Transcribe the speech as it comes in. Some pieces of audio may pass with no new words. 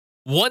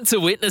Want to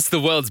witness the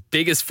world's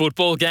biggest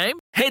football game?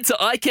 Head to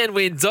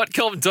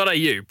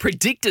iCanWin.com.au,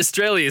 predict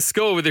Australia's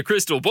score with a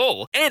crystal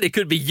ball, and it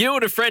could be you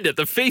and a friend at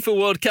the FIFA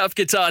World Cup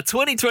Qatar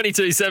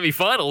 2022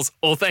 semi-finals,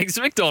 all thanks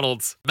to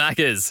McDonald's.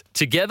 Maccas,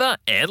 together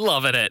and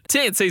loving it.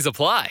 TNCs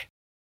apply.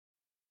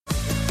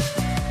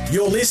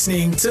 You're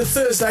listening to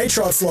Thursday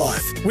Trots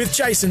Life with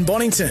Jason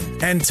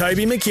Bonington and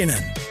Toby McKinnon.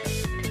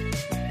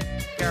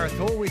 Gareth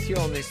Hall with you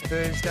on this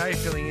Thursday,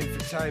 filling in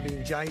for Toby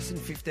and Jason,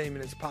 15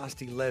 minutes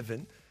past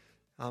 11.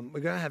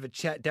 We're going to have a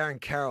chat. Darren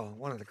Carroll,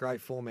 one of the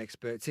great form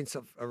experts. Since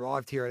I've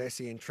arrived here at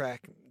SEN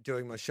Track,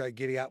 doing my show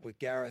Giddy Up with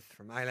Gareth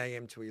from 8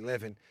 a.m. to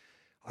 11,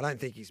 I don't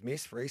think he's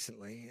missed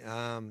recently.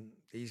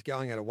 He's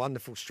going at a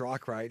wonderful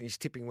strike rate and he's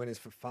tipping winners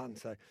for fun.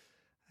 So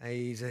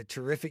he's a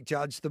terrific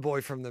judge, the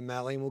boy from the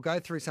Mallee. And we'll go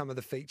through some of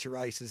the feature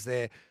races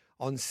there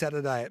on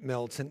Saturday at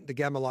Melton. The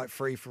Gamalite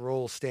Free for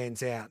All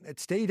stands out.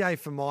 It's D-Day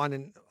for mine,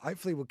 and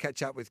hopefully we'll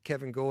catch up with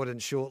Kevin Gordon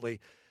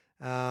shortly.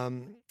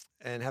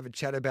 And have a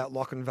chat about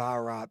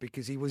Lochinvar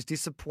because he was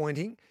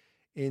disappointing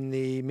in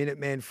the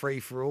Minuteman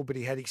Free-for-all, but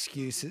he had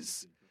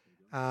excuses.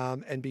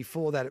 And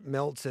before that at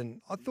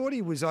Melton, I thought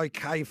he was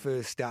okay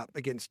first up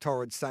against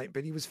Torrid Saint,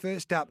 but he was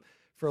first up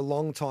for a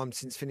long time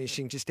since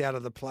finishing just out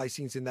of the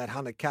placings in that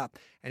Hunter Cup.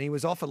 And he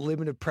was off a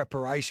limited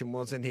preparation,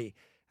 wasn't he,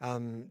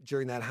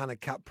 during that Hunter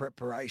Cup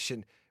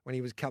preparation when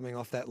he was coming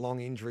off that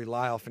long injury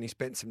layoff, and he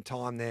spent some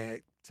time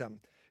there at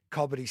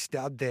Cobbity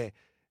Stud there.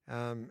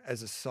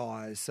 As a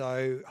size.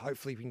 So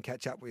hopefully we can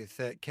catch up with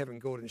Kevin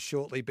Gordon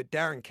shortly. But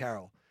Darren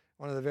Carroll,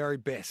 one of the very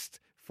best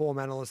form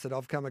analysts that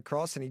I've come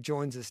across, and he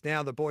joins us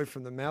now, the boy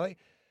from the Mallee.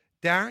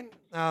 Darren,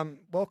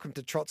 welcome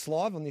to Trots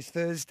Live on this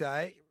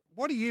Thursday.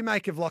 What do you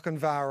make of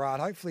Lochinvar?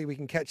 Hopefully we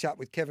can catch up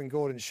with Kevin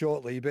Gordon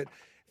shortly. But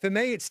for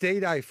me, it's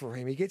D-Day for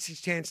him. He gets his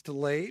chance to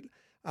lead.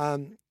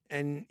 And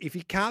if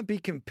he can't be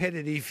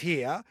competitive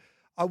here,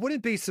 I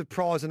wouldn't be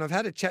surprised, and I've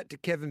had a chat to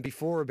Kevin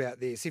before about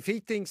this, if he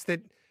thinks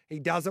that he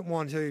doesn't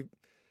want to,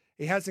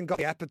 he hasn't got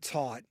the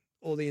appetite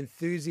or the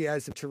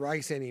enthusiasm to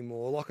race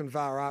anymore,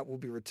 Lochinvar will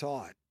be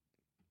retired.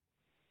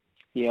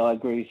 Yeah, I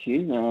agree with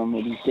you.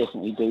 It is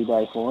definitely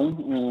D-Day for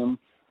him.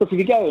 Look, if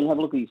you go and have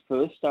a look at his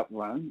first up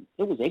run,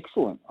 it was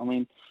excellent. I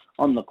mean,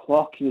 on the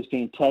clock, he was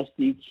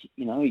fantastic.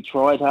 You know, he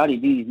tried hard. He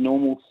did his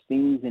normal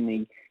things and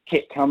he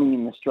kept coming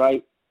in the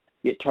straight.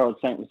 Yet Torrid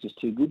Saint was just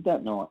too good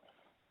that night.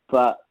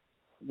 But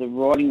the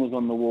writing was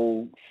on the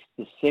wall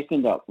the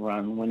second up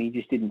run when he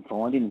just didn't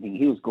find anything.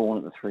 He was gone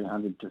at the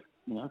 300 to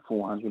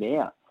 400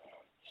 out.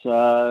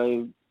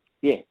 So,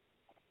 yeah,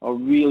 I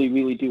really,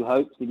 really do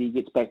hope that he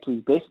gets back to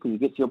his best because he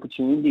gets the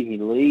opportunity, he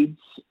leads.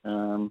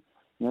 The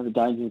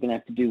Danger's going to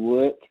have to do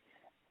work.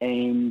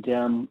 And,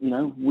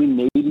 we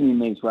need him in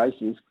these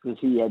races because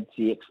he adds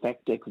the X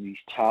factor because he's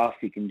tough,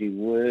 he can do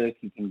work,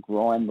 he can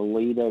grind the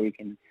leader, he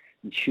can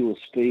ensure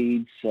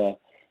speed. So,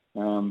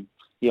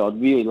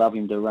 I'd really love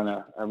him to run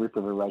a rip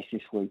of a race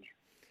this week.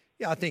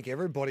 Yeah, I think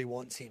everybody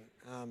wants him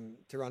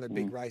to run a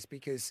big race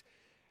because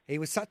he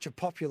was such a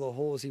popular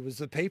horse. He was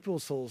the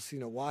people's horse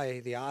in a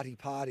way. The Artie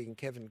Party and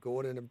Kevin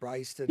Gordon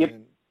embraced it. Yep.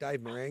 And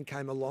Dave Moran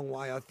came a long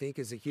way, I think,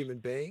 as a human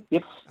being.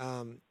 Yep.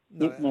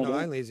 Not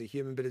only as a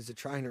human, but as a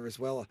trainer as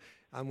well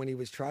when he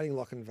was training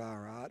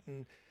Lochinvar.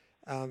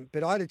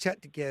 But I had a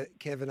chat to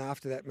Kevin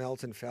after that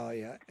Melton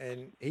failure,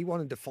 and he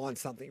wanted to find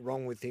something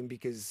wrong with him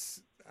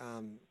because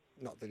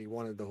not that he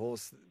wanted the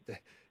horse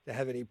to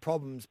have any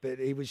problems, but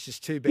he was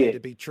just too bad to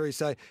be true.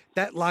 So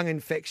that lung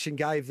infection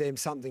gave them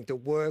something to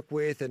work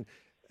with and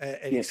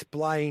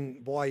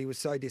explain why he was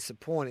so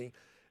disappointing.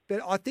 But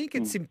I think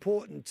it's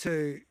important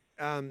to,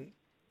 and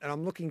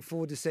I'm looking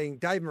forward to seeing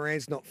Dave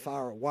Moran's not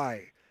far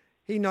away.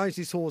 He knows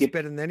his horse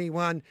better than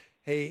anyone.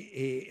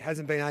 He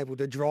hasn't been able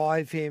to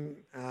drive him.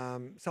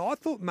 So I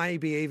thought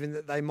maybe even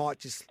that they might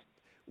just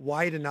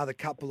wait another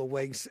couple of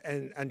weeks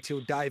until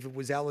David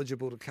was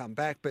eligible to come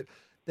back. But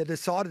they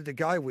decided to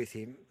go with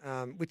him,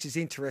 which is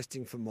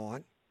interesting for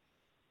mine.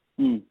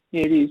 Yeah,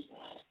 it is.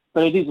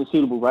 But it is a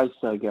suitable race,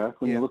 though, Gareth,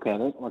 when you look at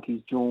it. Like,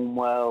 he's drawn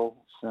well.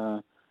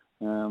 So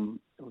it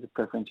was a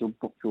preferential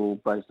book draw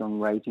based on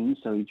ratings,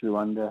 so he drew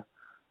under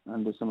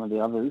some of the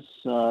others.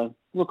 So,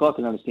 look, I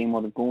can understand why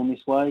they've gone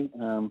this way.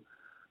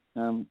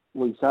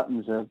 Lee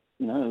Sutton's a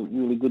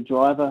really good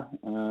driver.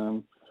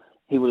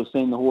 He would have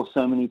seen the horse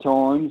so many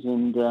times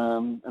and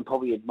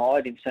probably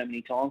admired him so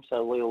many times,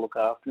 so Lee will look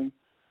after him.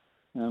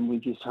 We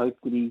just hope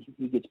that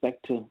he gets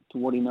back to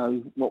what we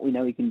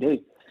know he can do.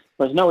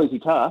 But it's no easy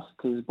task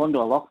because Bondi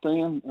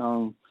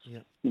Lockdown,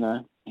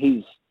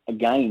 he's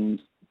again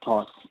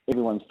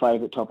everyone's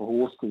favourite type of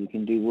horse because he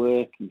can do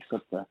work. He's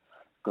got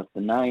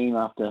the name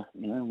after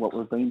what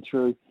we've been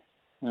through,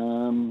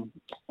 and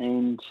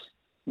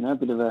a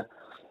bit of a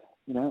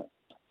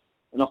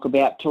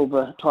knockabout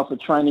type of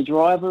trainer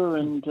driver,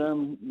 and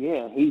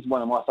he's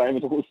one of my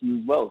favourite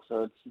horses as well.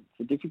 So it's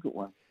a difficult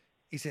one.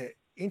 He's an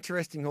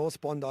interesting horse,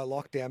 Bondi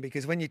Lockdown,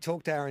 because when you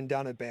talk to Aaron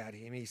Dunn about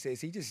him, he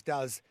says he just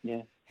does.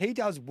 Yeah. He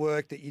does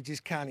work that you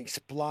just can't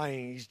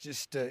explain. He's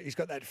just he's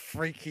got that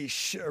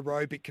freakish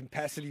aerobic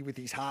capacity with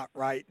his heart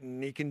rate,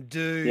 and he can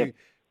do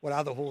what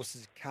other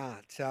horses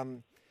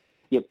can't.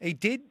 He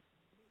did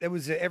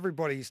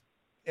everybody's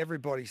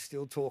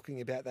still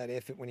talking about that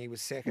effort when he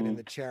was second in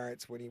the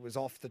Chariots, when he was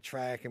off the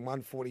track and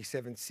won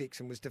 47.6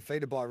 and was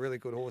defeated by a really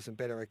good horse and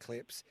Better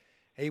Eclipse.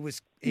 He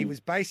was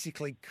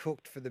basically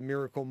cooked for the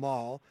Miracle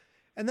Mile.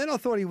 And then I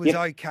thought he was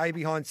okay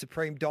behind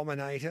Supreme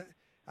Dominator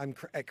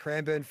at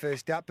Cranbourne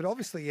first up, but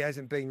obviously he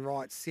hasn't been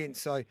right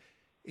since. So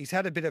he's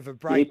had a bit of a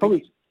break.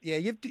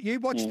 You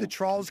watched the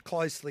trials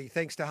closely,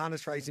 thanks to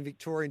Harness Racing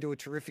Victoria, and do a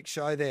terrific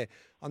show there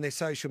on their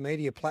social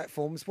media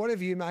platforms. What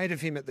have you made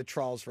of him at the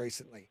trials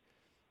recently?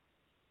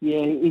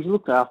 Yeah, he's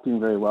looked after him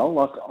very well.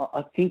 Like,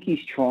 I think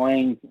he's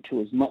trying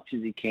to, as much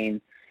as he can,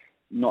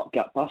 not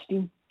gut bust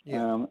him.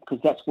 Because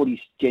that's what his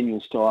general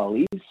style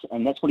is,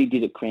 and that's what he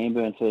did at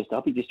Cranbourne first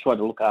up. He just tried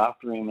to look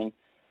after him and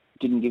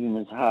didn't give him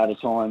as hard a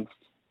time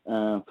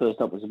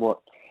first up as what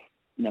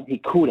he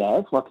could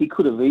have. Like, he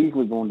could have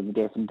easily gone to the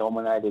death and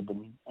dominated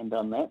and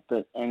done that.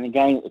 And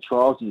again at the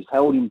trials, he just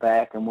held him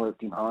back and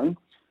worked him home.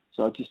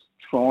 So just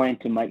trying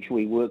to make sure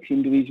he works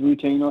into his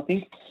routine, I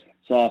think.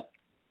 So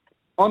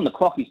on the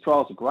clock, his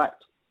trials are great.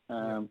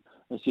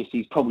 It's just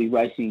he's probably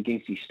racing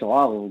against his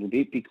style a little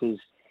bit because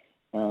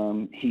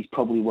he's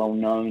probably well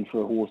known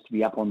for a horse to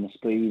be up on the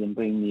speed and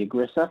being the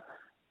aggressor,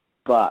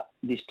 but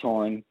this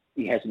time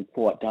he hasn't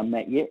quite done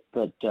that yet.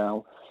 But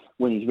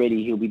when he's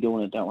ready, he'll be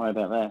doing it. Don't worry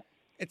about that.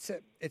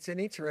 It's an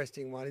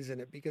interesting one, isn't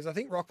it? Because I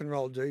think Rock and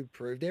Roll Do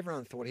proved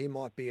everyone thought he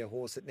might be a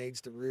horse that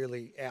needs to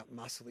really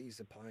outmuscle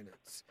his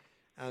opponents,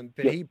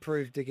 but he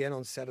proved again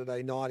on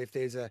Saturday night if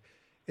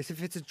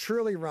it's a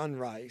truly run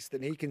race,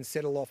 then he can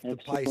settle off the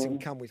pace and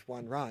come with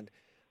one run.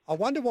 I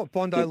wonder what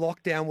Bondi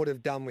Lockdown would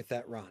have done with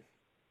that run.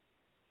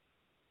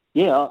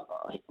 Yeah,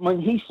 I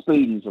mean, his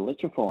speed is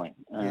electrifying.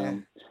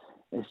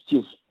 It's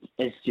just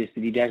that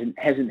he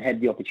hasn't had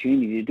the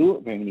opportunity to do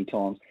it very many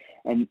times,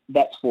 and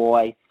that's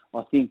why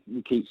I think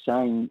we keep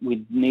saying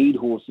we need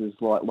horses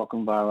like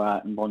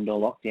Lochinvar and Bondi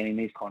Lockdown in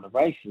these kind of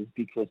races,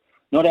 because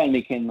not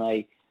only can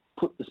they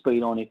put the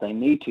speed on if they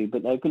need to,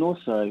 but they can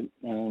also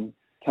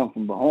come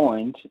from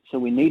behind. So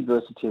we need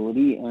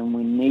versatility, and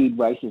we need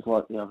races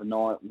like the other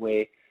night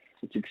where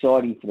it's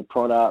exciting for the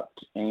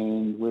product,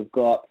 and we've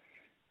got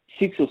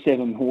 6 or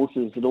 7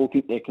 horses that all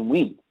think they can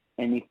win.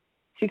 And if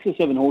 6 or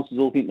 7 horses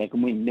all think they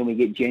can win, then we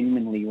get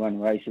genuinely run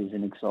races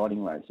and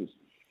exciting races.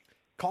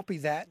 Copy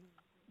that.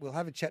 We'll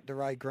have a chat to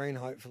Ray Green,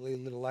 hopefully, a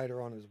little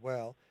later on as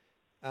well.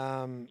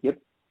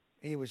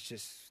 He was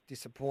just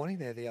disappointing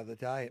there the other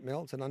day at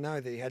Melton. I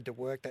know that he had to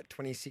work that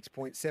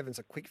 26.7, it's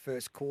a quick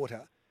first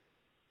quarter.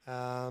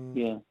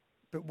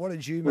 But what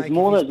did you make of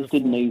more his that just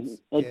didn't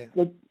ease.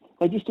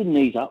 They just didn't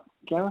ease up,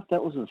 Gareth.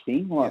 That was the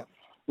thing.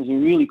 It was a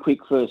really quick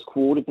first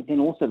quarter, but then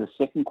also the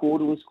second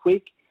quarter was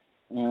quick.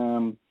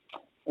 And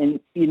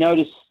you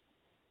notice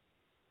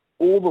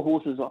all the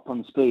horses up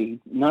on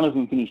speed, none of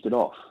them finished it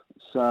off.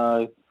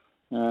 So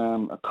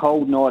a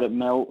cold night at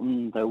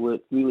Melton, they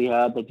worked really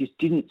hard. They just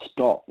didn't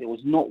stop. There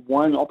was not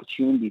one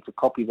opportunity for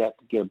Copy That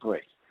to get a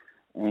breath.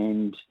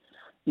 And,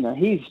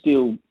 he's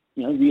still,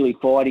 really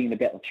fighting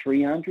about the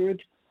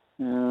 300.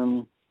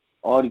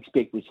 I'd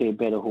expect we see a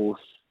better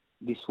horse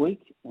this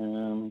week.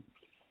 And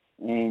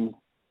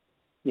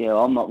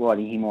I'm not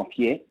writing him off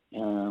yet.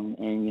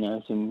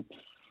 Some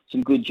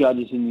good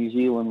judges in New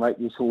Zealand rate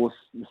this horse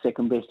the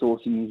second best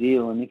horse in New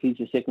Zealand. If he's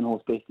the second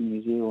horse best in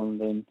New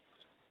Zealand, then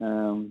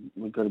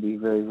we've got to be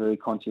very, very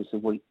conscious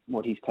of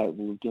what he's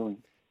capable of doing.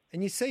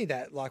 And you see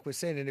that, like we're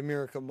seeing at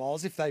Miracle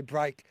Miles, if they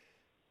break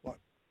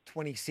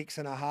 26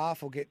 and a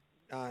half, or get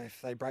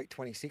if they break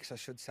 26, I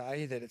should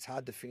say, that it's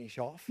hard to finish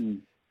off.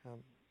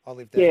 I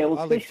lived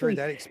through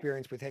that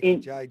experience with Hector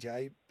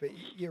JJ. But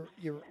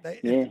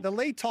the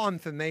lead time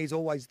for me is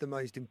always the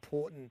most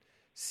important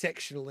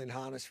sectional in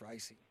harness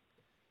racing.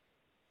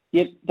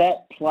 Yep,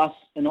 that plus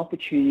an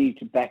opportunity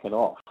to back it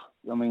off.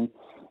 I mean,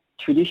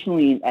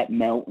 traditionally at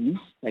Melton,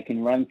 they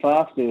can run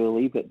fast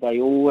early, but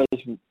they always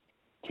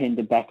tend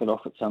to back it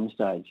off at some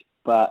stage.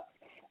 But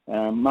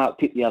Mark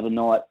Pitt the other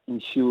night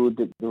ensured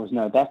that there was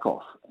no back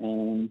off,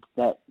 and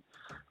that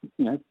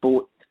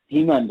brought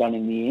him undone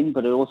in the end,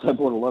 but it also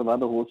brought a lot of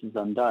other horses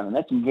undone, and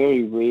that's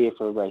very rare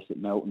for a race at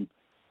Melton.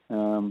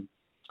 I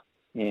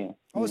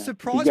was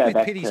surprised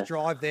with Pitty's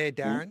drive there,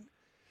 Darren.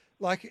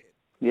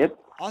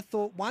 I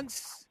thought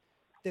once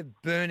they're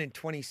burning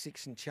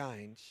 26 and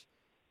change,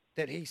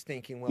 that he's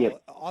thinking,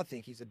 I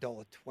think he's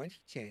 $1.20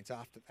 chance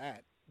after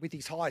that. With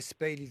his high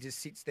speed, he just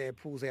sits there,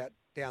 pulls out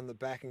down the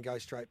back and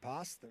goes straight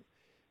past them.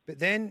 But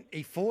then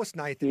he forced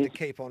Nathan to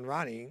keep on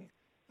running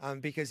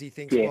because he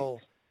thinks,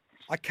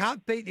 I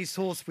can't beat this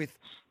horse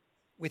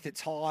with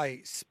its high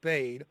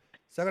speed,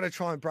 so I've got to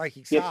try and break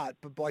his heart.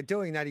 But by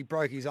doing that, he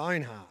broke his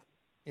own heart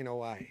in a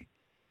way.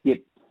 Yep.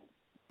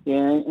 Yeah,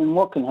 and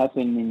what can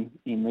happen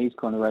in these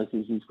kind of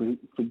races is we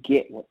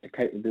forget what the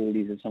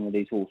capabilities of some of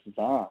these horses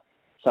are,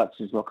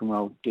 such as Rock and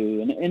Roll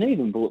Do, and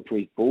even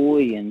Bulletproof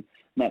Boy and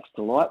Max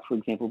Delight, for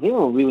example. They're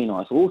all really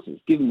nice horses,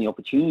 given the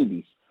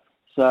opportunities.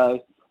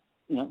 So,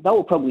 they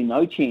were probably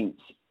no chance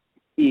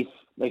if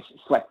they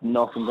slacked them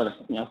off and got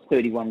a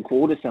 31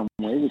 quarter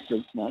somewhere, which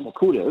they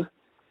could have.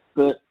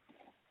 But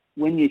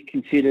when you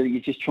consider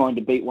you're just trying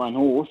to beat one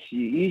horse,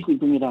 you usually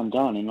bring it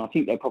undone. And I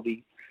think they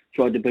probably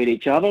tried to beat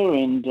each other,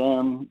 and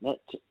that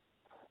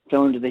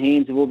fell into the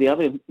hands of all the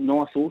other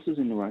nice horses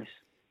in the race.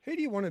 Who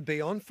do you want to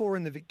be on for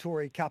in the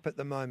Victoria Cup at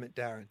the moment,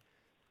 Darren?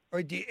 Or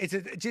is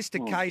it just a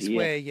case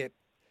where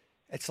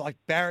it's like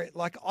Barrett?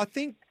 Like, I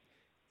think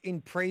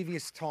in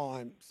previous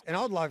times, and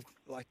I'd love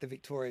like the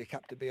Victoria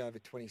Cup to be over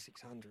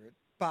 2,600,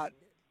 but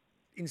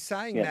in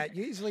saying that,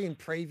 usually in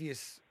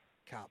previous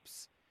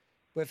cups,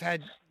 we've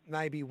had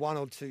maybe one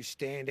or two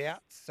standouts.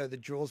 So the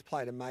draws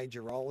played a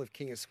major role. If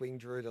King of Swing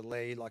drew to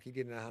lead like he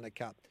did in a Hunter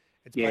Cup,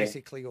 it's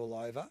basically all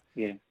over.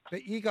 Yeah.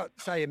 But you got,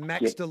 say, a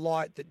Max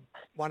Delight that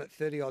won at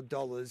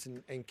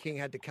 $30 and King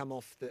had to come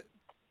off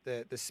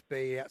the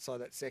speed outside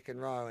that second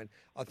row. And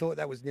I thought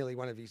that was nearly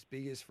one of his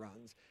biggest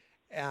runs.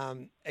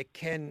 It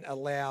can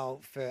allow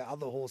for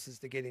other horses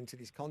to get into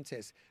this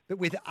contest. But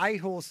with 8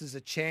 horses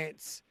a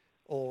chance,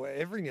 or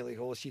every nearly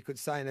horse, you could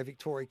say in a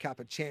Victoria Cup,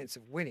 a chance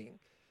of winning,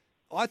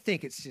 I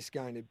think it's just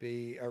going to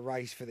be a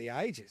race for the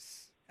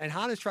ages. And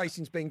harness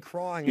racing's been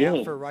crying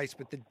out for a race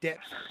with the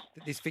depth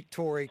that this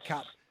Victoria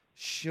Cup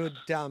should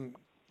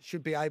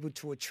be able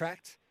to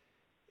attract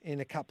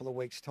in a couple of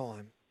weeks'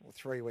 time, or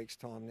 3 weeks'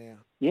 time now.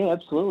 Yeah,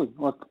 absolutely.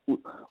 Like,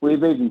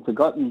 we've even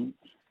forgotten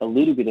a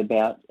little bit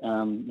about,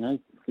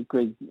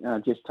 Greg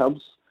Jess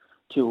Tubbs'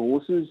 2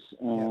 horses.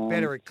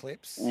 Better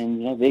Eclipse.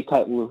 And, they're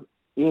capable of,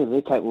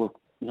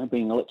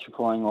 being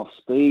electrifying off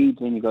speed.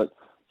 Then you've got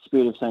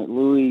Spirit of St.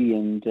 Louis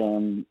and,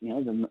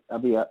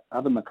 the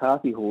other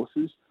McCarthy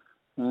horses.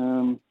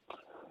 One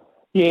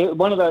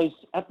of those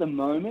at the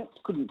moment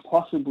couldn't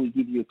possibly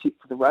give you a tip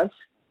for the race,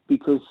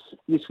 because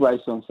this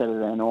race on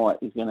Saturday night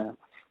is going to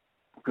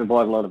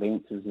provide a lot of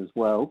answers as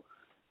well.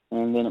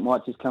 And then it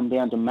might just come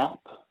down to map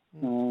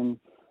when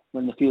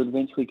the field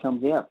eventually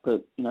comes out.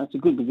 But, it's a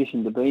good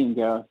position to be in,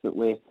 Gareth, that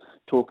we're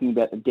talking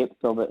about the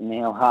depth of it and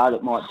how hard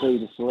it might be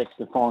to select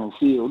the final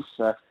field.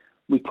 So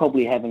we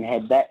probably haven't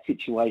had that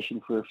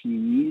situation for a few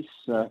years.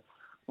 So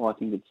I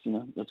think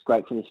it's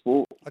great for the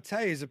sport. I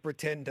tell you, he's a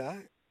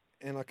pretender,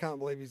 and I can't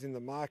believe he's in the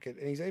market.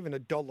 And he's even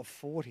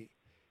 $1.40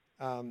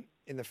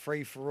 in the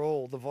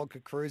free-for-all, the Vodka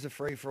Cruiser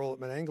free-for-all at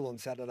Menangle on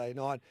Saturday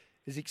night.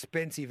 His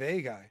Expensive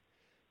Ego.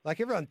 Like,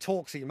 everyone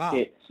talks him up.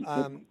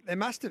 Yeah. There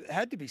must have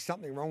had to be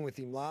something wrong with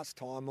him last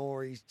time,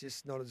 or he's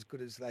just not as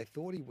good as they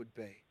thought he would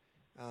be.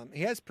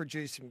 He has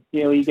produced some.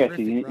 Yeah, well, you go to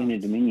Inter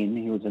Dominion.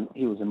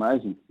 He was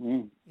amazing.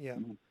 Yeah.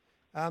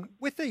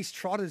 With these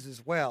trotters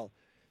as well,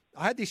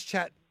 I had this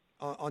chat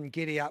on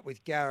Giddy Up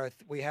with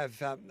Gareth. We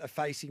have a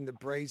Facing the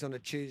Breeze on a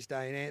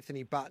Tuesday, and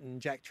Anthony Button,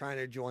 Jack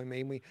Trainer joined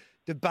me, and we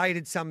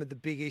debated some of the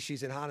big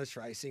issues in harness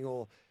racing,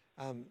 or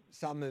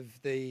some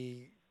of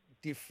the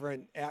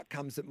different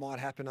outcomes that might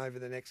happen over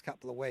the next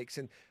couple of weeks.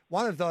 And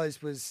one of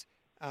those was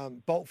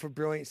Bolt for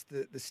Brilliance,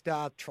 the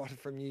star trotter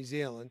from New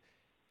Zealand.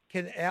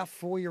 Can our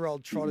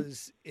 4-year-old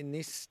trotters in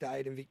this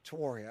state in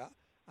Victoria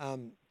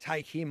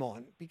take him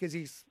on? Because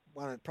he's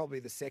probably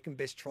the second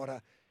best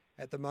trotter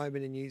at the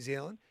moment in New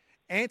Zealand.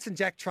 Ants and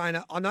Jack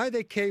Trainer, I know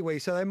they're Kiwi,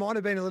 so they might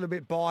have been a little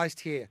bit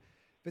biased here,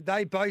 but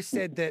they both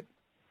said that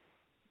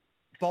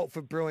Bolt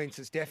for Brilliance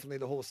is definitely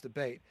the horse to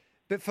beat.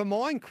 But for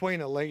mine, Queen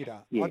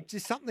Elida,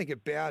 just something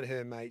about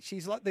her, mate.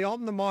 She's like the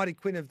mighty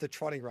queen of the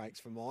trotting rates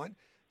for mine.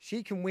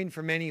 She can win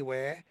from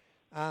anywhere.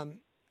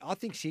 I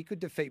think she could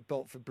defeat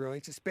Bolt for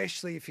Brilliance,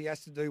 especially if he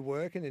has to do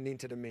work in an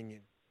Inter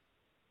Dominion.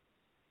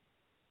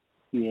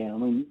 Yeah, I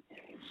mean,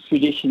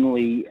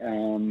 traditionally,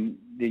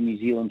 the New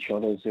Zealand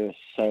trotters are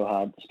so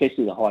hard,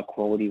 especially the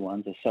high-quality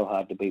ones, are so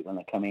hard to beat when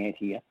they come out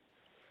here.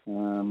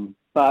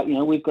 But,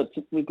 we've got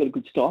a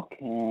good stock,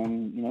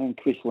 and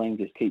Chris Lang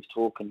just keeps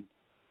talking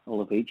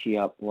Olivici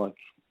up like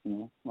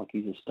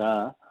he's a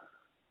star.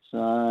 So,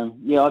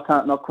 I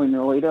can't knock Queen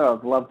Elida.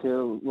 I've loved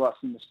her right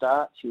from the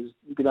start. She was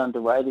a bit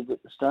underrated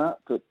at the start,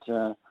 but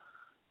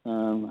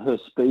her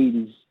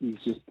speed is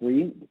just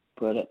brilliant.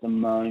 But at the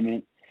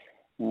moment,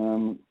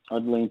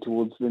 I'd lean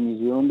towards the New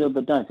Zealander,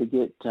 but don't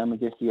forget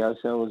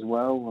Majestuoso as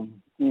well.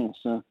 Hey,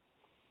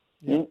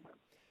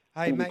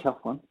 mate, a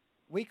tough one.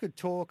 We could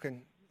talk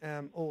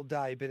all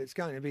day, but it's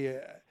going to be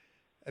a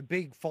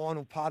big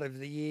final part of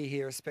the year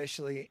here,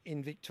 especially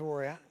in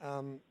Victoria.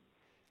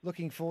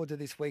 Looking forward to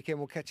this weekend.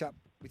 We'll catch up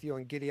with you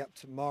on Giddy Up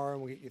tomorrow,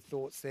 and we'll get your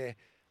thoughts there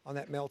on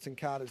that Melton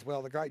card as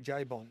well. The great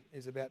J-Bon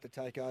is about to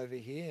take over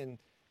here, and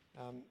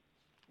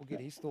we'll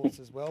get his thoughts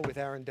as well with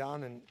Aaron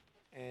Dunn,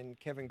 and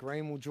Kevin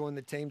Green will join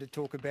the team to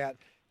talk about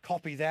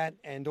Copy That,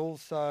 and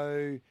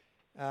also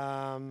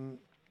Bondi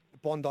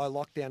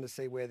Lockdown to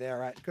see where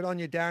they're at. Good on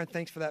you, Darren.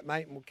 Thanks for that,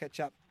 mate, and we'll catch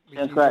up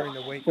with you during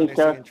the week on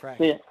SEN Track.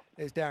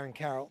 There's Darren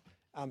Carroll.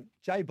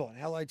 J-Bon,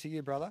 hello to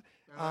you, brother.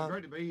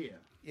 Great to be here.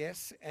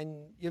 Yes, and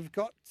you've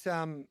got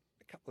a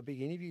couple of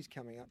big interviews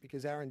coming up,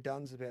 because Aaron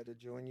Dunn's about to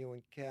join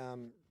you,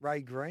 and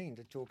Ray Green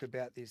to talk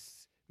about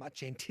this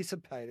much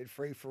anticipated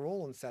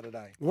free-for-all on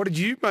Saturday. What did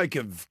you make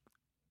of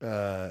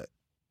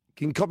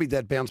Can Copy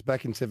That bounce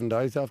back in 7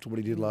 days after what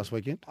he did last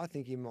weekend? I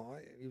think he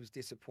might. He was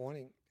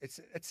disappointing.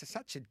 It's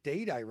such a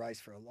D-Day race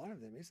for a lot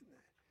of them, isn't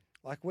it?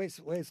 Like, where's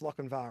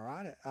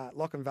Lochinvar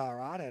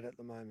at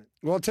the moment?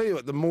 Well, I'll tell you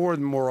what, the more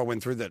and more I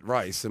went through that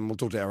race, and we'll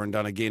talk to Aaron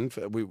Dunn again.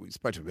 We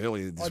spoke to him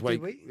earlier this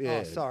week. Did we?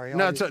 Oh, sorry.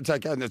 No, it's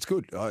okay. That's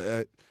good.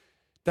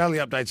 Daily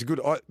updates are good.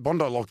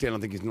 Bondi lockdown, I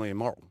think, is nearly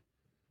immoral.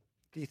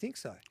 Do you think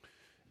so?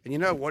 And you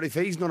know what? If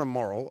he's not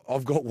immoral,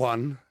 I've got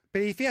one.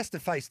 But if he has to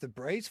face the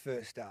Breeze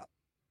first up,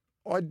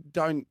 I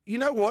don't. You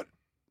know what?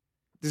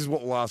 This is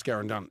what we'll ask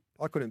Aaron Dunn.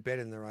 I couldn't bet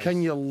in the race.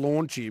 Can you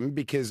launch him?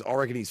 Because I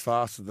reckon he's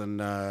faster than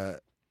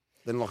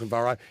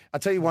Lochinvar. I'll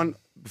tell you one,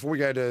 before we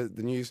go to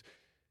the news,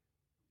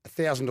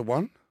 1,000 to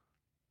 1.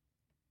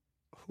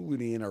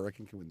 Julian, I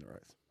reckon, can win the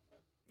race.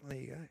 There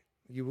you go.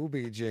 You will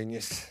be a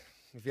genius.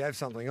 If you have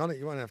something on it,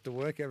 you won't have to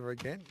work ever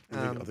again.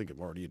 I think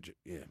I'm already,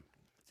 yeah.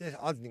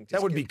 I think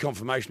That would be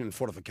confirmation and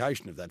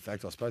fortification of that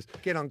fact, I suppose.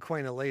 Get on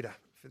Queen Alida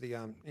for the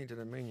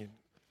Inter-Dominion.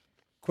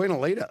 Queen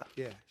Alida?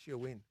 Yeah, she'll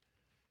win.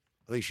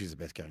 I think she's the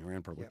best going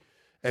around, probably. Yep.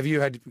 Have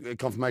you had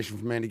confirmation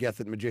from Andy Gath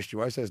that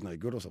Majestuoso is no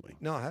good or something?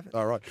 No, I haven't.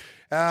 All right.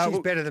 She's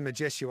better than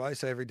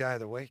Majestuoso every day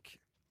of the week.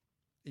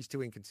 He's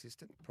too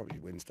inconsistent. Probably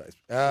Wednesdays.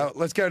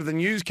 Let's go to the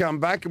news, come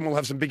back, and we'll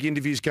have some big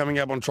interviews coming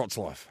up on Trots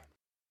Life.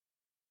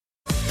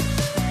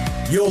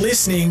 You're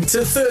listening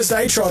to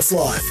Thursday Trots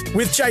Life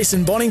with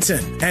Jason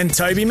Bonington and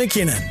Toby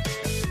McKinnon.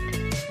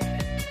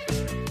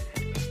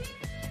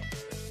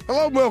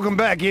 Hello, welcome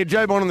back. Yeah,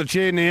 Joe Bond on the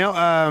chair now.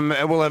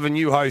 We'll have a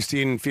new host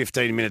in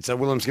 15 minutes. So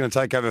Willem's going to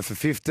take over for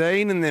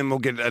 15, and then we'll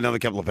get another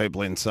couple of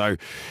people in. So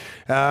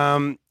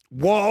wild,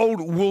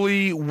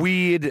 woolly,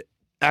 weird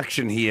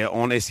action here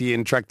on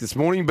SEN Track this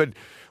morning. But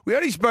we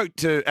only spoke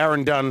to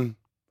Aaron Dunn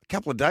a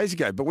couple of days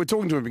ago, but we're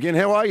talking to him again.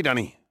 How are you,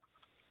 Dunny?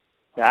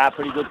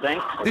 Pretty good,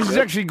 thanks. This is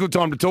actually a good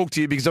time to talk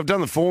to you because I've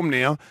done the form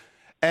now,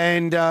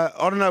 and I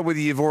don't know whether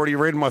you've already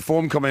read my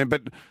form comment,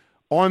 but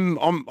I'm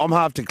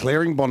half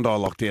declaring Bondi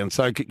lockdown.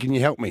 So can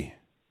you help me?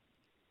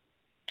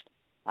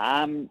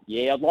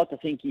 Yeah, I'd like to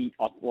think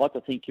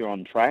you're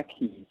on track.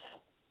 He's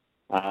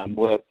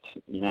worked,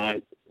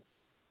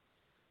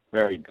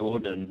 very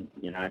good, and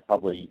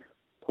probably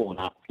pulling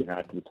up, for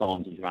the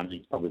times he's running,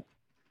 he's probably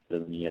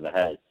better than he ever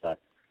has. So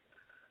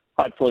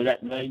hopefully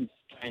that means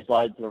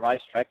translated to the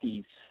racetrack.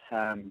 He's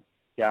going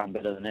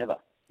better than ever.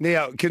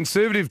 Now,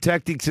 conservative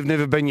tactics have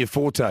never been your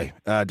forte,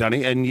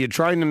 Dunny, and you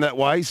train them that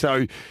way,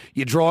 so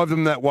you drive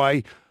them that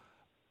way.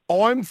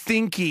 I'm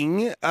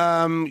thinking,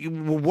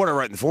 what I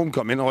wrote in the form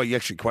comment, you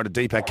actually quoted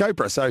Deepak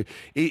Chopra, so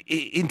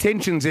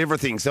intention's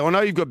everything. So I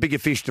know you've got bigger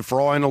fish to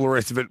fry and all the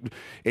rest of it.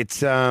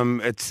 It's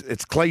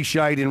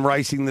cliched in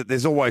racing that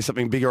there's always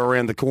something bigger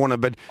around the corner,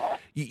 but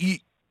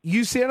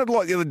you sounded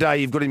like the other day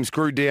you've got him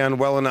screwed down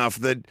well enough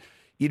that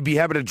you'd be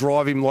happy to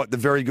drive him like the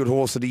very good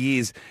horse that he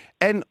is.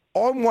 And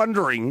I'm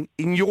wondering,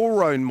 in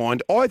your own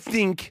mind, I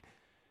think,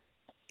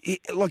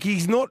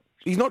 he's not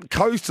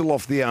coastal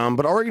off the arm,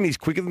 but I reckon he's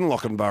quicker than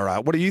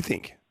Lochinvar. What do you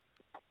think?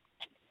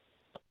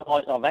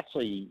 I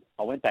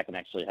went back and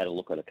actually had a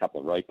look at a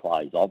couple of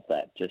replays of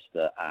that just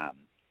to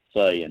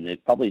see, and there's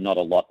probably not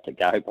a lot to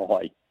go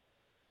by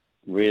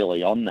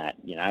really on that.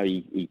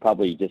 He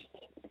probably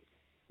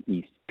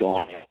he's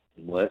gone out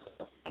and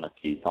worked on a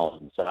few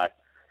times. So,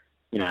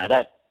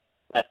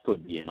 that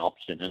could be an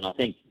option. And I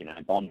think,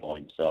 Bondi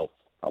himself,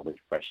 probably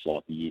fresh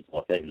like he is,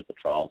 like even at the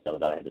trials the other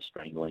day, I had a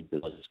strangling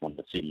because I just wanted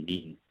to sit him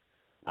in.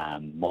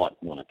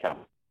 Might want to come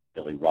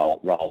really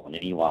rolling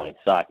anyway.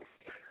 So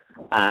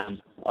I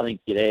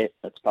think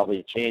that's probably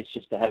a chance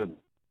just to have him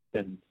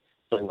and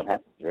see what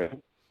happens, really.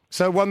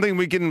 So one thing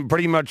we can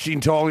pretty much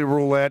entirely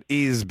rule out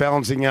is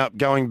balancing up,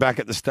 going back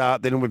at the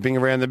start, then whipping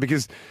around there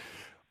because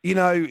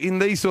in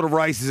these sort of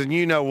races,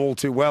 and all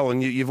too well,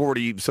 and you've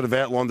already sort of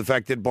outlined the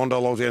fact that Bondi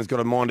Lockdown's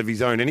got a mind of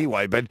his own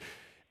anyway, but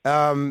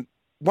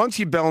once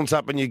you balance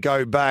up and you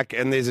go back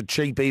and there's a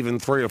cheap even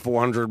 300 or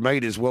 400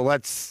 metres, well,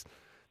 that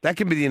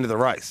can be the end of the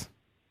race.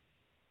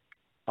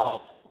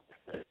 Oh,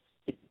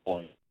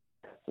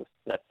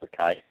 that's the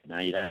case.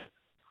 You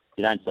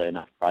don't see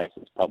enough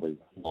races probably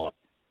like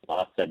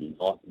last Saturday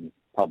night, and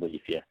probably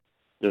if you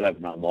do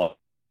have run like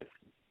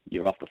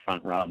you're off the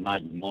front row,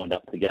 made your mind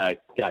up to go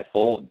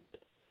forward.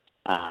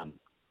 That's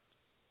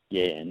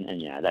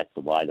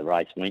the way the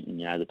race went. And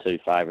the two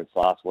favourites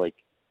last week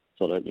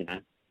sort of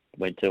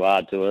went too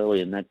hard too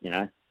early, and that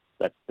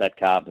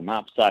carved them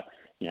up. So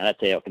that's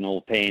how it can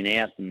all pan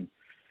out.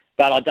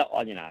 But I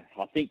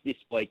think this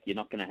week you're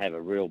not going to have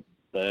a real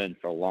burn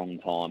for a long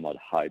time, I'd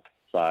hope.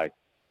 So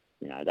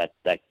that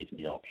gives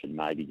me the option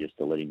maybe just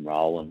to let him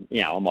roll, and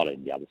I might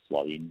even be able to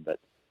slot in, but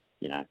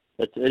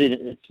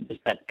it's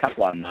just that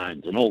couple of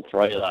unknowns, and all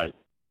three of those.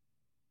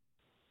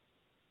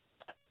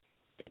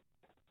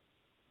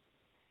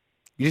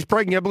 You're just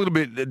breaking up a little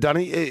bit,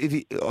 Dunny. If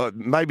you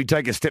maybe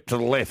take a step to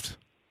the left.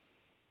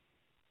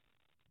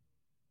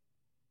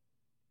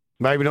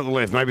 Maybe not the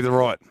left, maybe the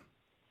right.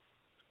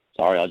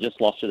 Sorry, I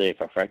just lost you there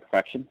for a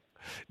fraction.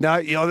 No,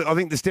 I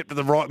think the step to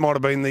the right might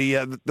have been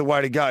the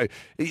way to go.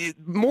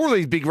 More of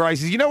these big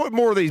races. You know what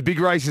more of these big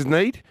races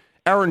need?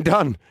 Aaron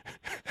Dunn.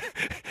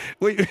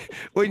 when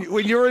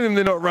you're in them,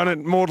 they're not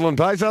running mortal and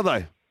pace, are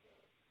they?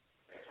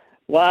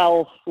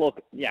 Well,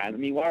 look,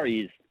 my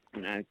worry is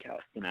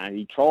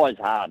he tries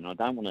hard, and I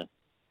don't want to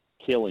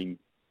kill him.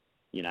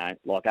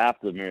 Like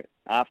after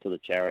the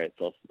Chariots,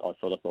 I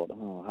sort of thought,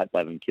 I hope I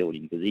haven't killed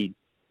him, because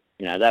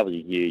that was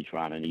a huge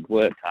run, and he'd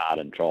worked hard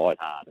and tried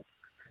hard.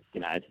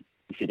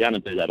 If you're going to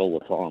do that all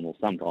the time, well,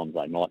 sometimes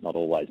they might not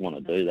always want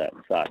to do that.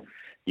 So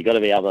you've got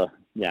to be able to,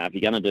 if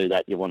you're going to do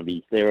that, you want to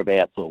be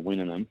thereabouts or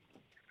winning them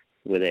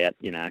without,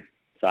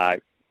 So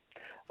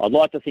I'd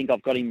like to think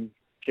I've got him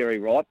very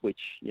right, which,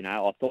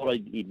 I thought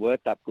he'd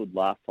worked up good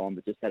last time,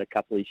 but just had a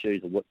couple of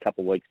issues a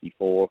couple of weeks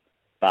before.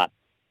 But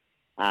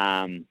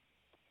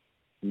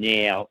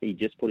now he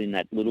just put in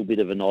that little bit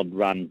of an odd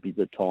run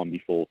the time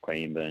before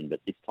Cranbourne, but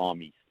this time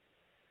he's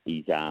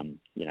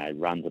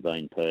runs have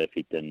been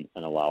perfect and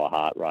a lower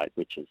heart rate,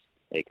 which is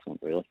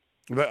excellent, really.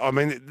 But, I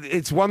mean,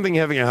 it's one thing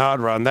having a hard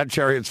run. That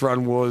Chariots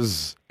run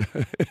was...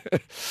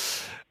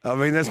 I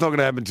mean, that's not going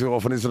to happen too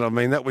often, is it? I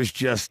mean, that was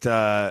just...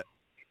 that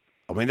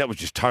was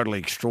just totally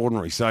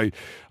extraordinary. So,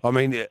 I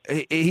mean,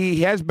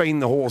 he has been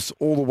the horse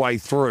all the way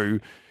through.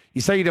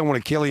 You say you don't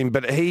want to kill him,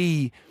 but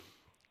he...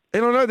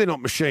 And I know they're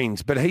not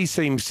machines, but he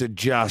seems to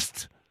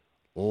just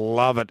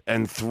love it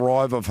and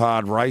thrive of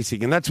hard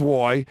racing. And that's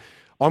why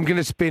I'm going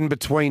to spend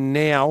between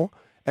now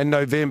and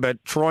November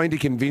trying to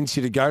convince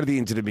you to go to the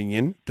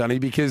Inter-Dominion, Dunny,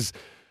 because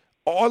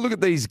I look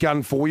at these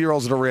gun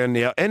 4-year-olds that are around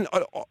now, and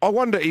I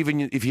wonder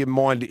even if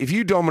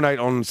you dominate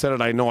on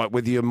Saturday night,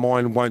 whether your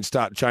mind won't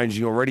start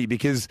changing already,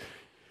 because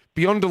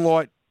Beyond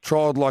Delight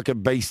trialled like a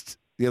beast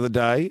the other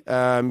day.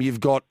 You've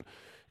got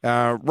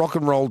Rock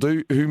and Roll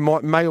Do, who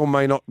may or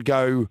may not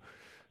go...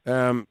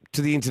 to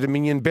the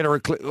Inter-Dominion,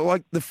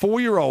 like the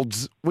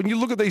 4-year-olds, when you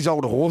look at these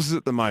older horses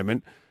at the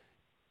moment,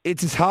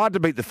 it's as hard to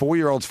beat the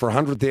 4-year-olds for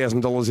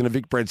 $100,000 in a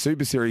Vic Bred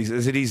Super Series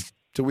as it is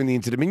to win the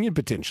Inter-Dominion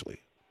potentially.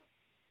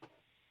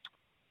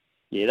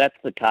 Yeah, that's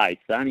the case.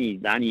 The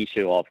only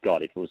issue I've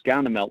got, if it was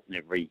going to Melton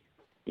every,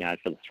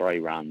 for the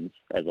 3 runs,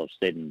 as I've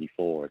said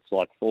before, it's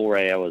like 4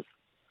 hours,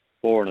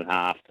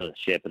 4.5 to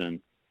Shepparton,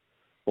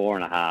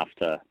 4.5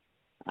 to,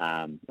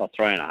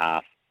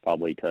 3.5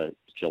 probably to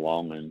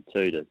Geelong, and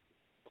 2 to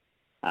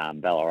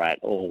Ballarat,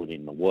 all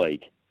within the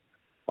week.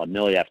 I'd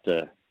nearly have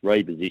to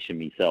reposition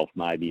myself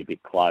maybe a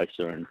bit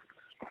closer, and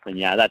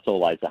that's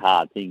always a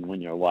hard thing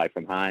when you're away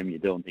from home. You're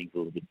doing things a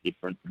little bit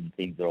different, and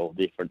things are all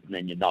different, and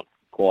then you're not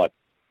quite,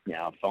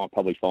 I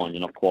probably find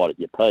you're not quite at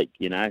your peak,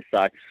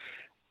 So,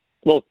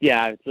 look,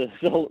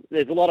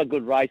 there's a lot of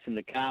good racing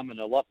to come, and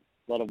a lot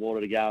of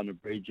water to go on the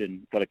bridge,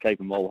 and got to keep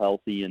them all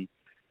healthy, and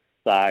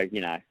so,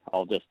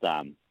 I'll just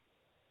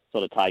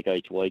sort of take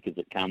each week as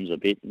it comes a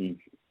bit, and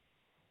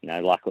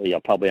luckily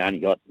I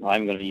haven't got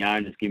any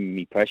owners giving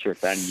me pressure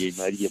if only you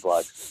media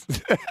blokes.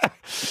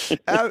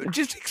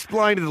 Just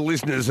explain to the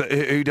listeners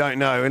who don't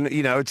know, and,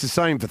 it's the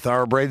same for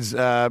thoroughbreds,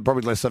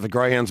 probably less so for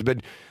greyhounds, but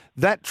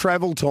that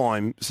travel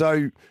time,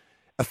 so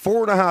a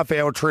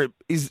 4.5-hour trip,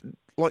 does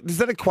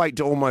that equate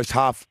to almost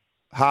half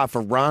a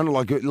run?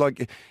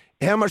 Like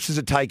how much does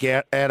it take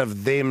out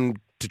of them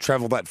to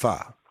travel that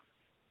far?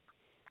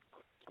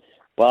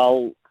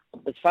 Well,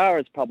 as far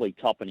as probably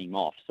topping him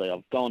off, so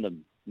I've gone to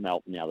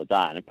Melton the other day,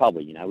 and it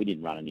probably, we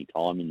didn't run any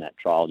time in that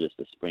trial, just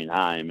to sprint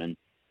home,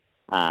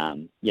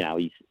 and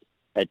he's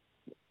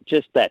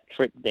just that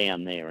trip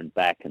down there and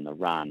back, and the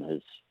run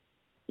has,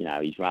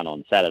 he's run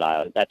on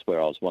Saturday. That's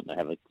where I was wanting to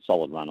have a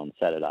solid run on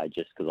Saturday,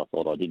 just because I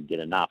thought I didn't get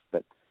enough,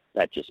 but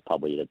that just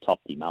probably had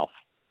topped him off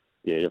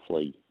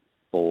beautifully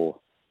so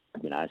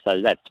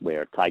that's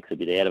where it takes a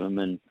bit out of him,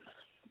 and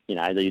you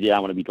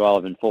don't want to be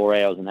driving 4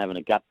 hours and having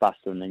a gut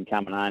buster and then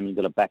coming home and you've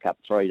got to back up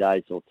 3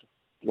 days or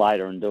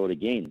later and do it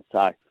again.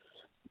 So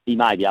he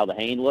may be able to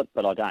handle it,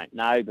 but I don't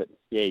know. But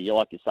yeah,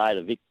 like you say,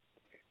 the Vic,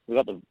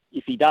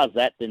 if he does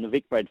that, then the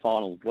Vic Bred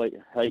final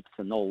heats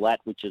and all that,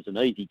 which is an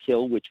easy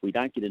kill, which we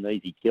don't get an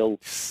easy kill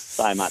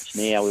so much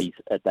now. He's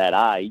at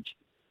that age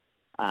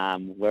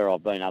where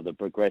I've been able to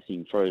progress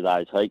him through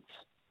those heats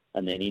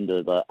and then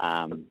into the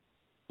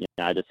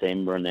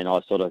December, and then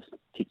I sort of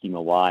ticked him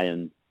away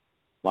and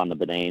won the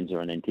Bonanza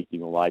and then ticked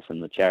him away from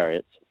the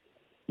Chariots.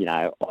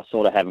 I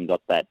sort of haven't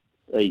got that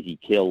easy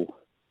kill,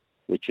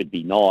 which would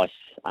be nice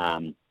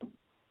to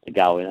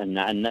go in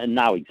and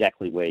know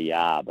exactly where you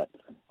are. But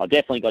I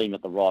definitely got him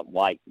at the right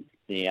weight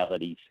now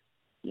that he's,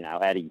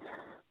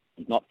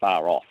 he's not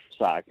far off.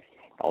 So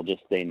I'll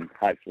just then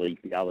hopefully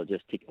be able to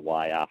just tick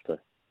away after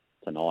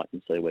tonight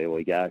and see where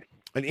we go.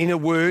 And in a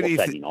word,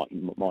 Saturday night,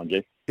 mind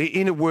you.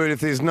 In a word, if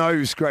there's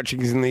no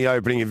scratchings in the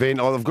opening event,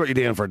 I've got you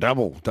down for a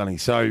double, Dunny.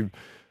 So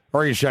I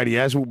reckon Shady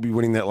Az will be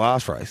winning that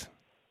last race.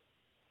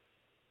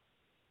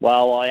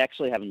 Well, I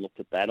actually haven't looked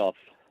at that. I've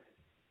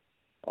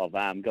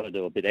got to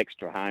do a bit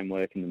extra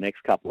homework in the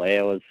next couple of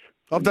hours.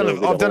 I've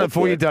done it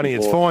for you, Dunny.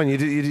 It's fine.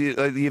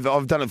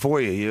 I've done it for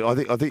you. I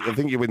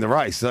think you win the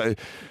race. So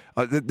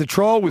the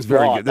trial was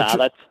very good.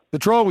 The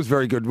trial was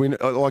very good.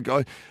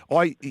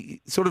 I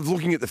sort of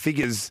looking at the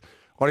figures,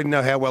 I didn't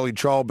know how well he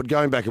trialled, but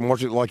going back and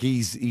watching it,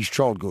 he's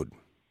trialled good.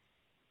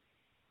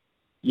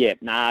 Yeah,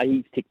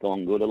 he's ticked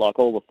on good. Like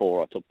all the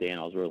 4 I took down,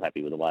 I was real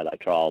happy with the way they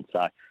trialled.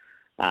 So,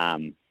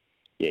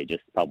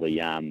 just probably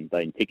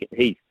been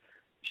ticking.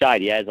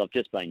 Shady has. I've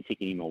just been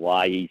ticking him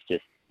away.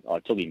 I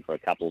took him for a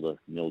couple of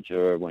the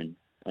Mildura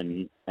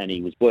and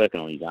he was working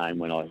on his own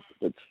it's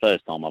the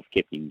first time I've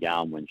kept him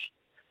going when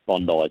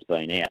Bondi's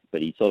been out,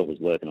 but he sort of was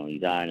working on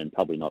his own and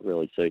probably not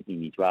really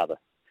suiting him.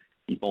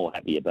 He's more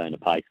happy at being a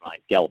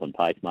pacemaker, galloping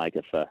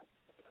pacemaker for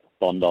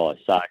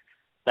Bondi. So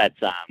that's,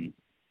 so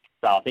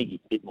I think he's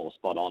a bit more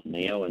spot on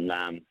now.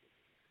 And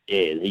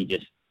he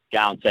just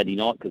going Saturday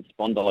night because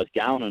Bondi's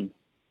going, and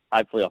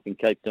hopefully I can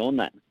keep doing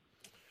that.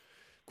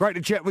 Great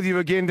to chat with you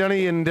again,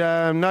 Danny, and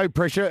no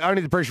pressure,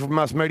 only the pressure from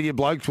us media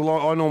blokes. Well,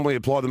 I normally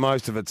apply the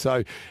most of it.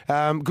 So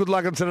good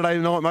luck on Saturday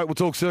night, mate. We'll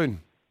talk soon.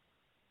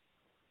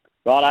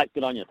 Righto,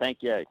 good on you. Thank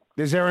you.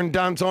 There's Aaron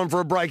Dunn. Time for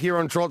a break here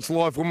on Trot's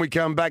Life. When we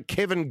come back,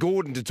 Kevin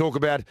Gordon to talk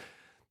about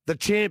the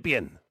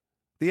champion,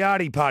 the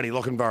Artie Party,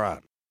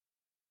 Lochinvar.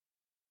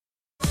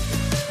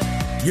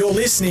 You're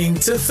listening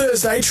to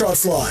Thursday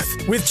Trots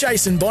Life with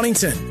Jason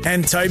Bonington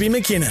and Toby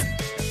McKinnon.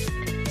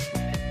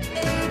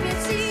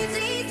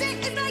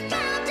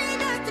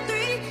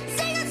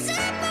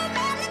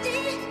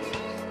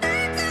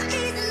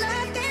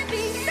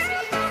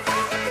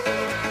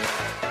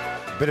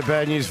 Bit of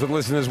bad news for the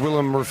listeners.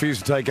 Willem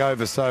refused to take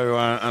over, so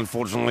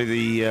unfortunately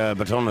the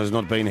baton has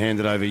not been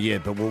handed over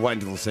yet, but we'll wait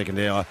until the second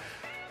hour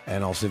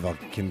and I'll see if I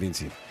can convince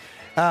him.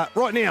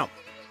 Right now,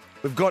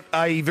 we've got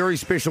a very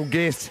special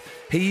guest.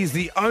 He is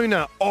the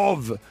owner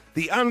of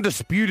the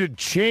undisputed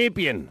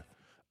champion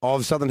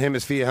of Southern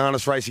Hemisphere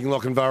Harness Racing,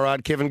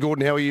 Lochinvar. Kevin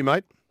Gordon, how are you,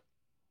 mate?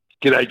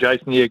 G'day,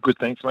 Jason. Yeah, good,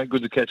 thanks, mate.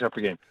 Good to catch up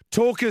again.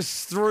 Talk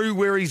us through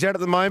where he's at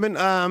the moment.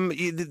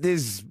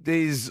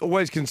 There's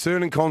always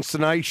concern and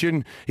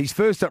consternation. His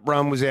first up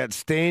run was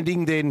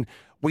outstanding. Then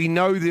we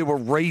know there were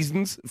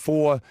reasons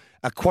for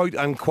a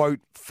quote-unquote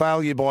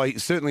failure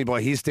certainly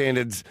by his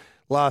standards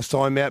last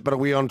time out, but are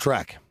we on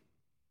track?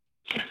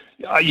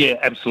 Yeah,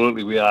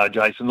 absolutely we are,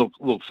 Jason. Look.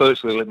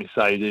 Firstly, let me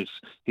say this: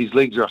 his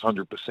legs are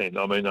 100%.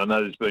 I mean, I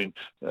know there's been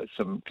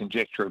some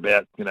conjecture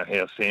about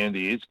how sound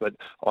he is, but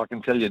I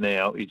can tell you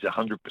now he's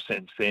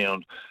 100%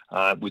 sound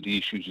with the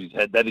issues he's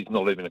had. That is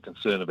not even a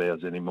concern of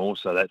ours anymore.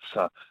 So that's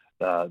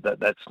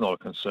not a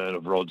concern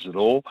of Rod's at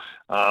all.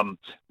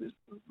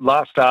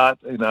 Last start,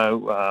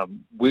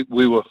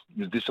 we were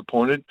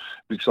disappointed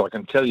because I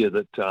can tell you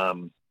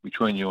that.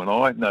 Between you and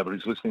I,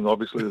 nobody's listening,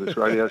 obviously, to this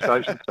radio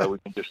station, so we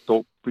can just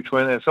talk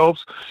between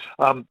ourselves.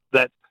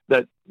 That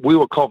we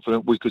were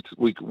confident we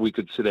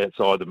could sit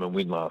outside them and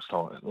win last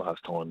time.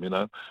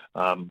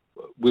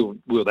 We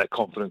were that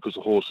confident because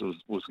the horse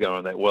was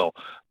going that well.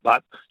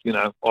 But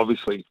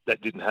obviously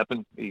that didn't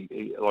happen.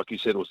 He, like you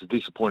said, it was a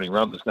disappointing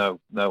run. There's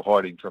no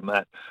hiding from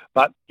that.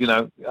 But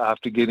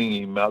after getting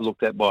him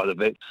looked at by the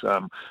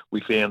vets,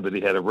 we found that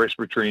he had a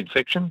respiratory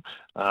infection.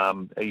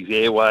 His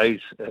airways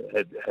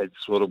had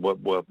sort of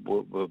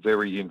were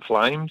very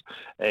inflamed,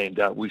 and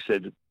we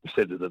said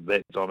to the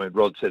vet,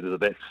 Rod said to the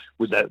vet,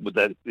 would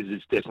that is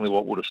this definitely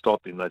what would have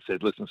stopped him? They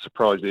said, listen,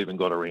 surprised he even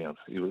got around.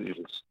 He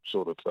was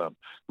sort of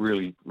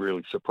really,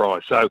 really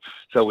surprised. So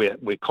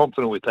we're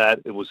confident with that.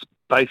 It was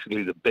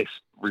basically the best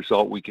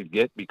result we could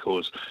get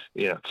because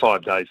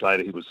 5 days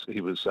later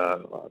he was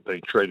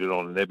being treated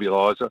on a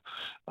nebulizer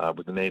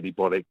with an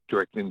antibiotic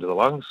direct into the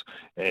lungs,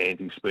 and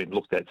he's been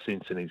looked at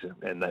since,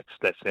 and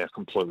that's now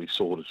completely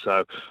sorted.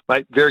 So,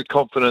 mate, very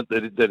confident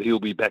that he'll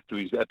be back to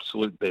his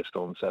absolute best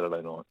on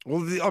Saturday night.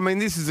 Well,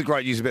 this is the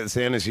great news about the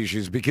soundness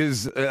issues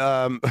because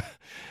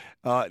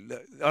I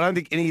don't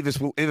think any of us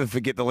will ever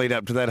forget the lead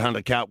up to that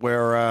Hunter Cup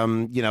where,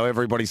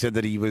 everybody said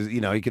that he was,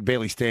 he could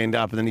barely stand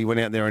up, and then he went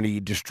out there and he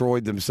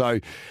destroyed them. So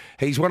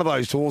he's one of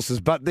those horses.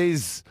 But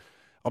there's,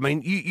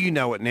 you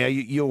know it now.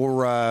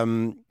 You're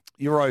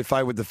au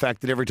fait with the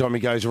fact that every time he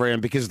goes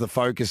around, because of the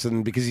focus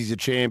and because he's a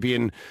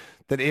champion,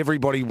 that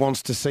everybody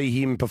wants to see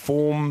him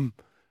perform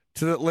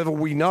to that level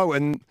we know.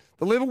 And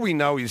the level we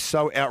know is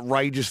so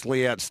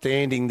outrageously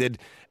outstanding that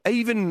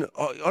even,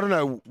 I don't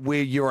know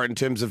where you're at in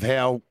terms of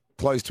how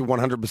close to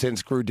 100%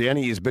 screwed down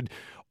he is, but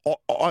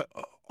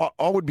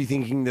I would be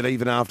thinking that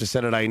even after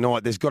Saturday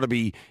night, there's got to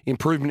be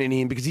improvement in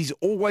him because he's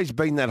always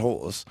been that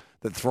horse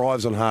that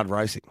thrives on hard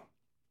racing.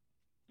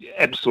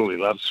 Absolutely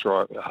loves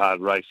hard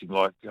racing.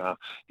 Like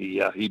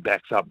he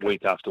backs up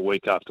week after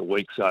week after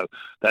week. So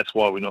that's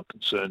why we're not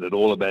concerned at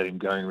all about him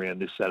going around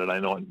this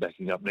Saturday night and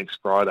backing up next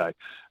Friday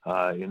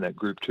in that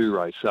Group 2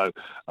 race. So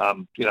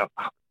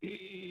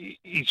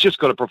he's just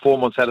got to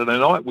perform on Saturday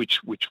night,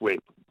 which we're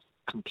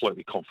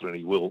completely confident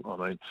he will.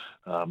 Like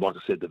I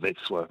said, the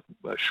vets were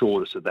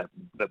assured us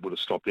that would have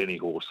stopped any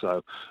horse.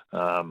 So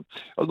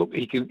look,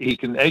 he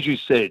can, as you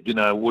said,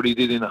 what he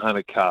did in the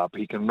Hunter Cup,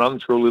 he can run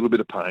through a little bit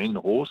of pain.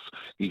 The horse,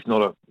 he's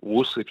not a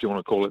wuss, if you want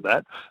to call it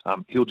that.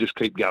 He'll just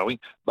keep going,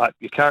 but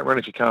you can't run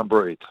if you can't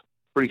breathe.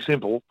 Pretty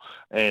simple,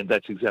 and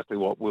that's exactly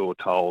what we were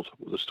told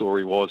the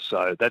story was.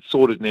 So that's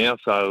sorted now.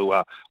 So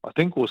I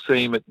think we'll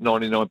see him at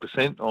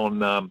 99%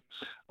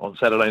 on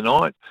Saturday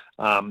night.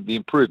 The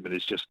improvement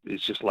is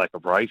just lack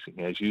of racing,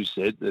 as you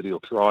said, that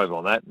he'll thrive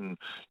on that. And,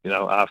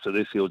 after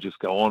this, he'll just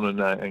go on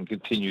and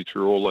continue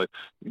through all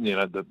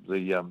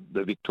the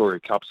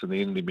Victoria Cups and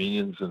the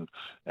Indy-Dominions and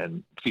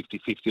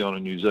 50-50 on a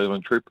New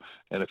Zealand trip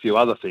and a few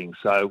other things.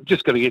 So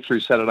just got to get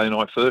through Saturday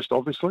night first,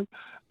 obviously,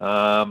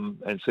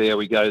 and see how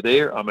we go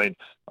there. I mean,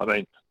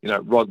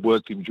 Rod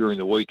worked him during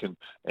the week and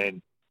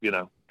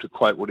to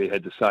quote what he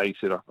had to say, he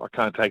said, I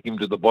can't take him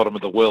to the bottom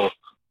of the well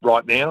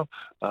right now,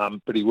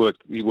 but he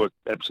worked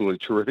absolutely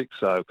terrific.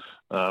 So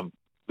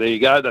there you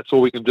go. That's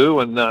all we can do,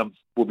 and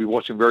we'll be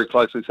watching very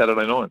closely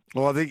Saturday night.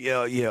 Well, I think,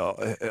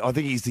 I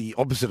think he's the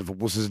opposite of a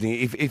wuss, isn't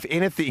he? If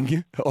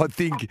anything, I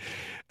think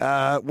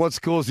what's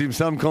caused him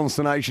some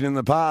consternation in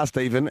the past,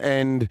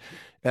 even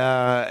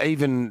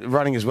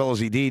running as well as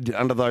he did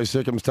under those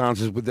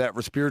circumstances with that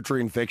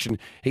respiratory infection,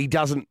 he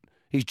doesn't.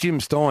 He's Jim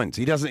Steins.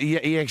 He doesn't.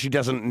 He actually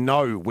doesn't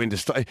know when to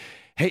stop.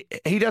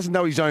 He doesn't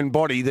know his own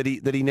body that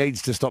he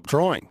needs to stop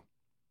trying.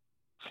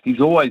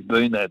 He's always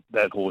been that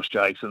horse,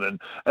 Jason.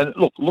 And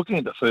look, looking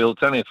at the field,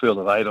 it's only a field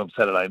of 8 on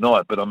Saturday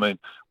night, but I mean,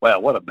 wow,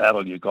 what a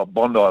battle you got.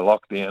 Bondi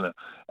Lockdown,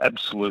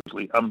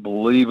 absolutely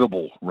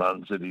unbelievable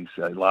runs at his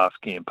last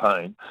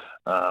campaign.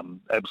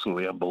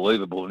 Absolutely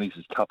unbelievable, and he's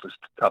as tough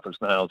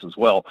as nails as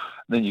well.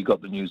 And then you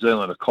got the New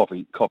Zealander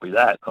copy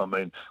that. I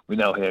mean, we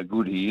know how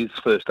good he is.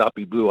 First up,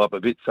 he blew up a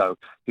bit, so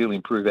he'll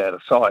improve out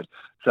of sight.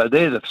 So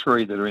they're the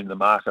three that are in the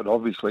market,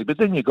 obviously. But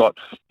then you got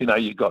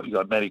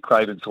Matty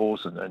Craven's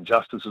horse and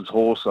Justice's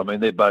horse. I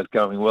mean, they're both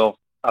going well,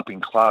 up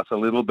in class a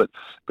little. But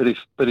if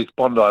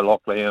Bondi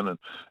Lockdown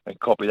and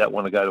copy that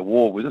want to go to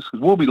war with us, because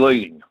we'll be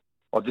leading.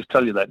 I'll just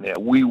tell you that now.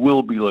 We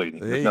will be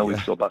leading. There's no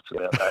ifs or buts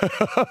about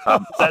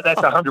that.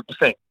 That's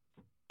 100%.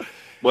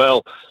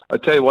 Well, I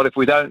tell you what, if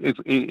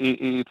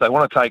they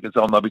want to take us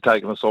on, they'll be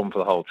taking us on for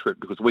the whole trip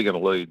because we're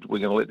going to lead. We're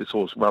going to let this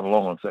horse run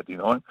along on Saturday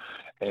night,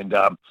 and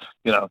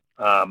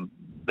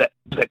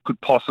that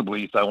could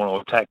possibly, if they want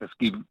to attack us,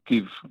 give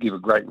a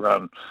great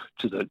run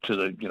to the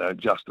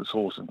Justice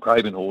horse and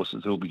Craven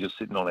horses who'll be just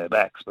sitting on our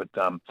backs. But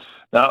no,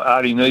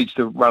 Artie needs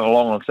to run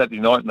along on Saturday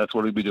night, and that's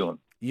what he'll be doing.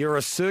 You're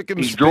a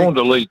circumspect. He's drawn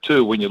to lead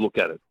too when you look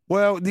at it.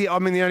 Well,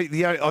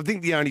 I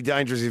think the only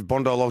danger is if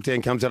Bondi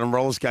Lockdown comes out on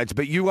roller skates.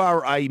 But you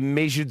are a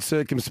measured,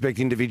 circumspect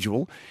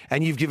individual,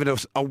 and you've given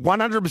us a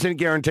 100%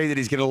 guarantee that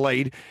he's going to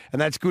lead,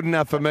 and that's good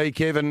enough for me,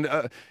 Kevin.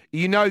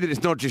 You know that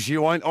it's not just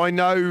you. I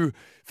know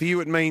for you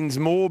it means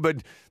more,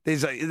 but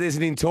there's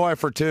an entire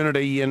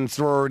fraternity and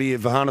sorority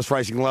of harness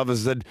racing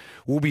lovers that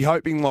will be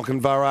hoping Lachlan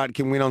Varart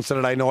can win on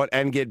Saturday night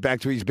and get back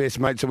to his best,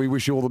 mate. So we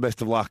wish you all the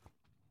best of luck.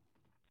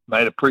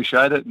 Mate,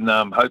 appreciate it,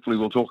 and hopefully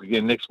we'll talk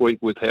again next week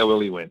with how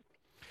well he went.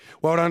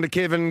 Well done to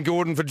Kevin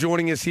Gordon for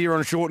joining us here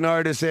on short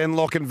notice, and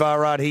Lachlan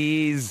Varart,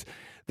 he is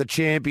the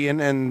champion,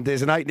 and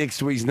there's an 8 next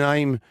to his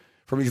name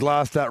from his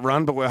last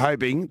run, but we're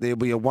hoping there'll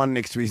be a 1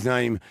 next to his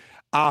name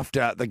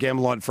after the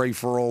Gamblite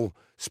Free-for-All,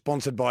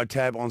 sponsored by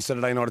TAB on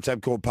Saturday night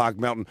at Tabcorp Park,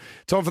 Melton.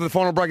 Time for the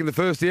final break in the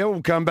first hour.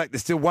 We'll come back.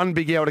 There's still one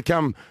big hour to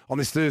come on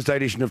this Thursday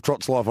edition of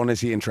Trots Life on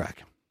SEN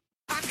Track.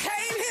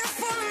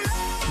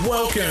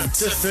 Welcome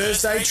to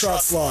Thursday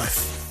Trots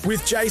Life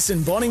with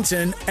Jason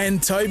Bonington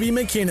and Toby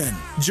McKinnon.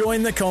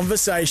 Join the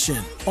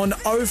conversation on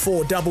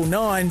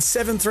 0499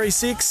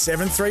 736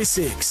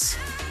 736.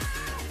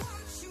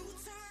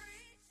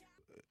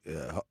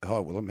 Hi,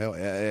 Willem.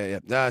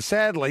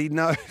 Sadly,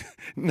 no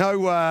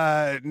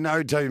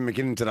Toby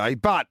McKinnon today,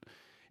 but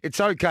it's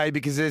okay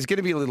because there's going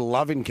to be a little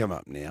love-in come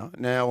up now.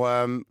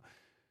 Now,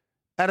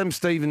 Adam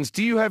Stevens,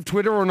 do you have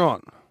Twitter or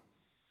not?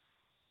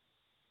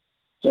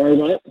 Sorry,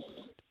 mate.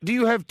 Do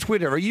you have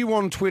Twitter? Are you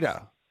on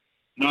Twitter?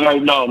 No,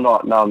 I'm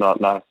not.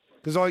 No.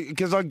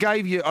 Because I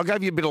gave you a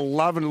bit of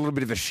love and a little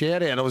bit of a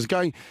shout out. I was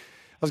going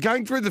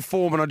through the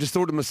form and I just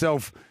thought to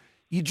myself,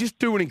 you just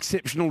do an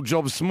exceptional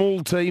job.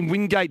 Small team,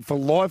 Wingate for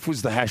life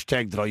was the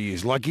hashtag that I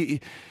used. Like you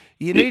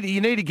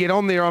need to get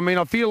on there. I mean,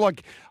 I feel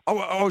like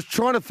I was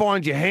trying to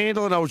find your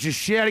handle and I was just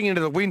shouting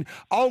into the wind.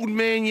 Old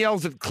man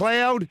yells at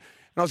cloud, and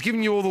I was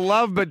giving you all the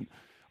love, but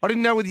I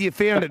didn't know whether you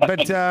found it.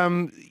 But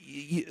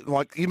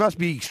you must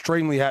be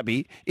extremely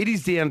happy. It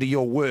is down to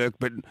your work,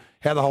 but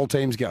how the whole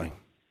team's going.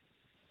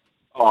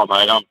 Oh,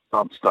 mate,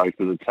 I'm stoked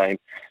with the team.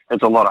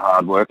 It's a lot of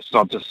hard work. It's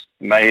not just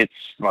me. It's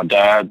my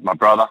dad, my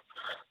brother.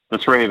 The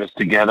three of us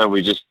together,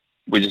 we just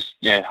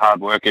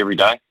hard work every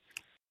day.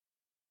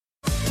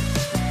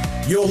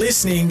 You're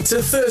listening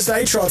to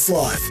Thursday Trots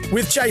Life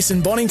with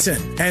Jason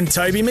Bonington and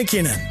Toby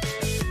McKinnon.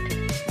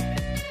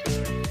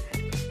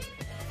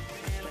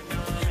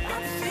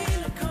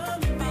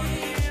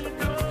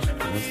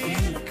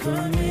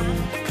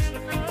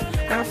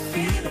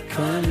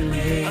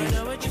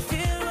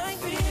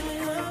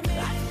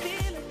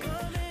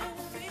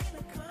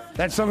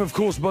 That song, of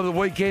course, by The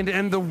Weeknd,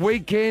 and the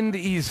weekend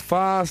is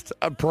fast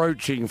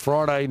approaching.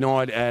 Friday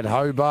night at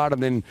Hobart,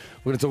 and then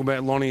we're going to talk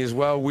about Lonnie as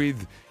well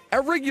with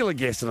our regular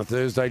guest on a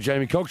Thursday,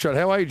 Jamie Cockshott.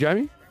 How are you,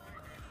 Jamie?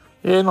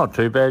 Yeah, not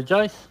too bad,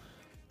 Jace.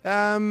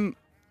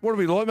 What are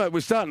we like, mate?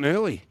 We're starting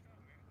early.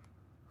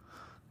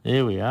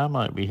 Here we are,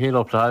 mate. We head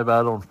off to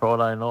Hobart on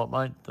Friday night,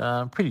 mate.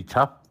 Pretty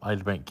tough,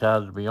 age bank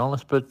card, to be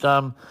honest. But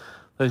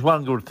there's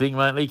one good thing,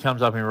 mate. He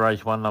comes up in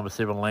race 1, number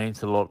 7,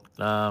 Lancelot.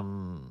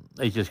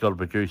 He's just got to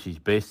produce his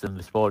best, and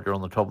despite you're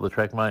on the top of the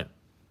track, mate,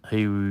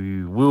 he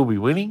will be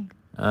winning.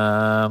 They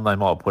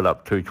might put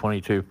up 220,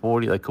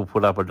 240. They could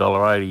put up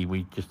 $1.80.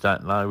 We just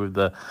don't know with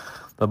the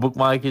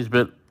bookmakers,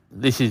 but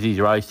this is his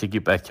race to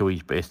get back to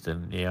his best,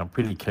 and yeah, I'm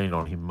pretty keen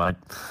on him, mate.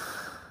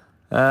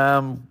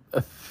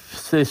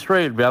 There's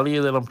 3 at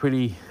value that I'm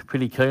pretty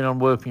keen on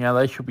working out.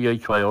 They should be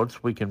each way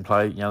odds. We can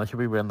play, they should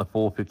be around the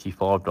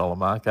 $4.55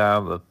 mark.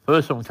 The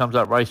first one comes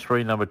up, race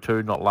 3, number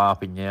 2, Not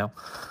Laughing Now.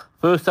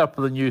 First up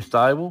for the new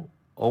stable,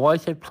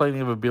 always had plenty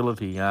of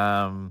ability.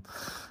 And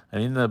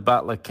in the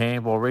Butler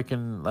camp, I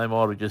reckon they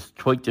might have just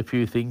tweaked a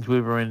few things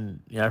with her.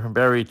 And, from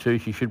barrier 2,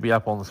 she should be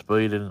up on the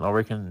speed. And I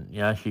reckon,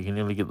 she can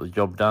nearly get the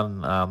job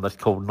done. That's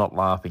called Not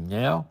Laughing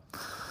Now.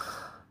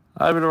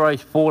 Over to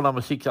race 4,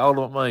 number 6,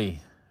 Ultimate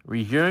Me.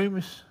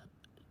 Resumes.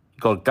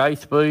 Got gate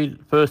speed.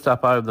 First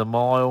up over the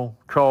mile.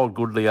 Trialled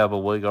good the other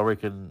week. I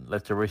reckon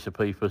that's a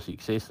recipe for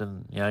success.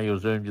 And, he'll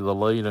zoom to the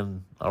lead.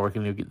 And I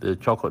reckon he'll get the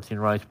chocolates in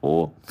race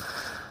 4.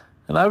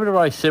 And over to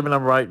race 7,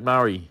 number 8,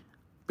 Murray.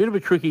 Bit of a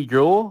tricky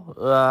draw,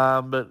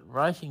 but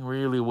racing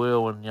really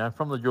well. And,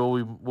 from the draw,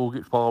 we'll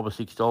get $5 or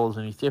 $6.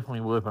 And he's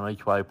definitely worth an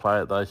each-way play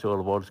at those sort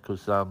of odds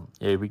because,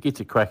 if he gets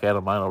a crack out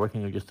of mate, I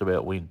reckon he'll just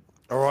about win.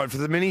 All right, for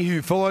the many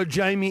who follow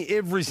Jamie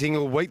every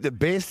single week, the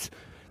best,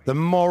 the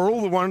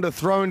moral, the one to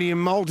throw into your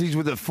multis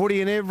with the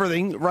footy and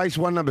everything. Race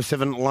 1, number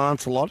 7,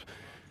 Lancelot.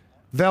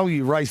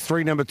 Value, race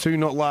 3, number 2,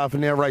 Not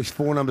Laughing Now. Race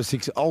 4, number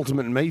 6,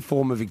 Ultimate Me,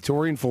 former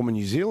Victorian, former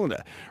New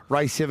Zealander.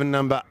 Race 7,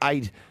 number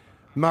 8,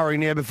 Murray.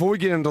 Now, before we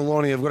get into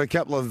Lonnie, I've got a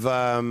couple of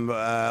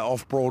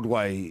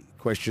off-Broadway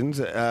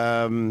questions.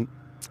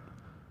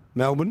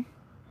 Melbourne?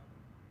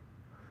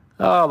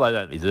 Oh, they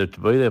don't deserve to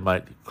be there,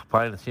 mate.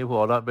 Plain and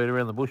simple. I don't beat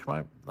around the bush,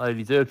 mate. They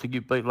deserved to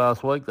get beat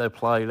last week. They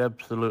played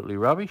absolutely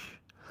rubbish.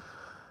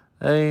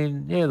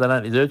 And, they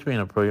don't deserve to be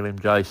in a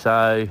prelim, Jay. So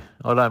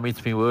I don't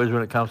mince my words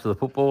when it comes to the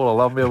football. I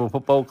love Melbourne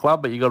Football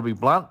Club, but you've got to be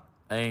blunt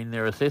in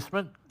their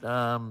assessment.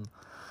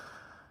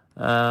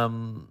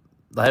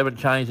 They haven't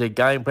changed their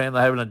game plan.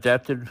 They haven't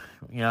adapted.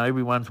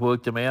 Everyone's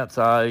worked them out.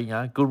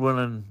 So, Goodwin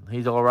and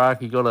his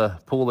Iraqi got to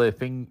pull their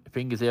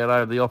fingers out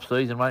over the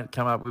off-season, mate,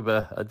 come up with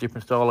a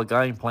different style of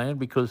game plan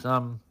because,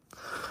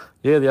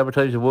 the other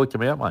teams have worked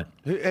them out, mate.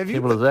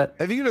 Simple as that.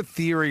 Have you got a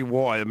theory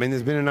why? I mean,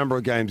 there's been a number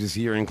of games this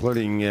year,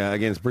 including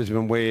against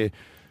Brisbane, where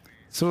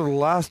sort of the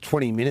last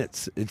 20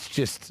 minutes, it's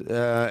just...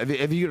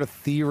 have you got a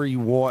theory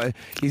why?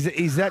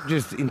 Is that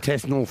just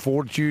intestinal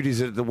fortitude? Is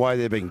it the way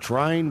they're being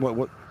trained?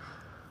 What?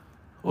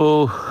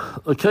 Well,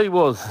 the key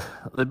was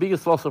the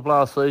biggest loss of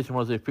last season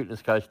was their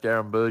fitness coach,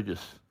 Darren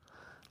Burgess.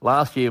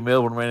 Last year,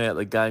 Melbourne ran out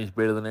the games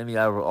better than any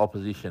other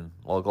opposition.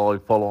 Like, I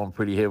follow on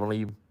pretty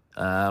heavily,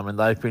 and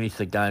they finished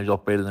the games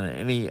off better than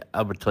any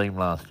other team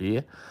last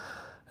year.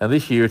 And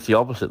this year, it's the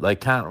opposite. They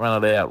can't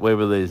run it out,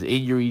 whether there's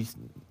injuries,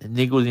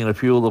 niggles in a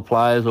few of the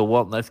players or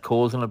what, and that's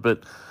causing it.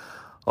 But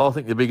I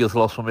think the biggest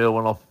loss for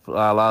Melbourne off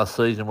last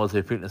season was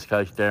their fitness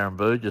coach, Darren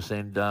Burgess,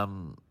 and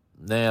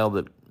now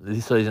that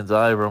this season's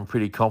over, I'm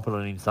pretty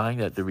confident in saying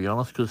that, to be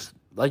honest, because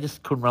they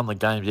just couldn't run the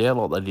games out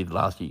like they did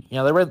last year.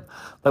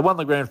 They won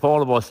the grand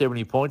final by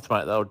 70 points,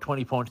 mate. They were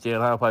 20 points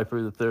down halfway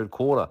through the third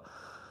quarter.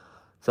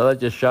 So that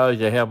just shows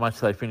you how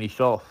much they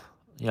finished off.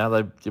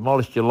 They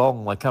demolished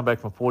Geelong. They come back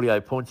from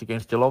 48 points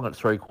against Geelong at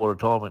three-quarter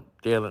time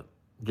down at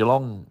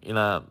Geelong in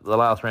the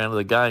last round of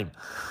the game.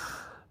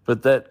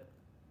 But that,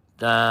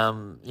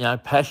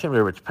 passion,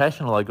 whether it's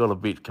passion or they got a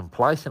bit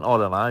complacent, I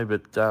don't know,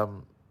 but...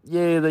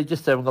 they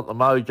just haven't got the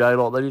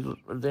mojo like they did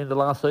at the end of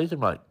last season,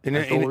 mate.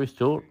 That's all there is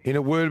to it. In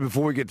a word,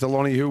 before we get to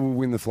Lonnie, who will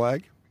win the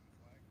flag?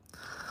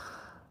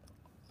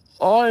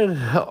 I'm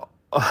not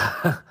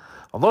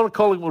a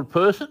Collingwood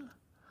person.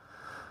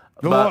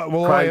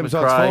 Well, I am,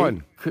 so it's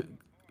fine.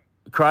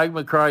 Craig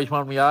McRae's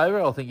won me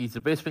over. I think he's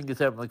the best thing that's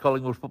happened to the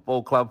Collingwood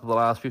Football Club for the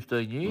last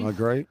 15 years. I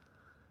agree.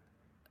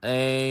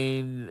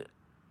 And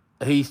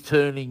he's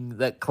turning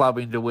that club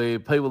into where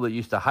people that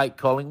used to hate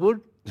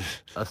Collingwood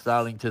are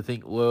starting to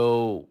think,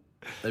 well,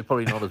 they're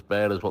probably not as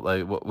bad as what we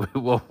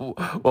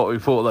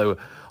thought they were.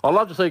 I'd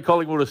love to see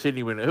Collingwood or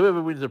Sydney win it.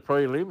 Whoever wins the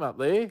prelim up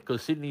there,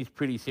 because Sydney's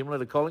pretty similar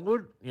to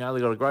Collingwood. They've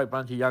got a great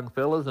bunch of young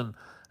fellas and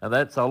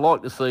that. So I'd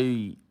like to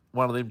see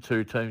one of them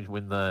two teams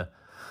win the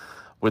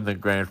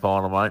grand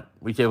final, mate.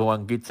 Whichever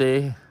one gets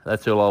there,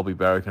 that's who I'll be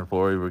barracking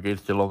for, either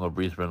against Geelong or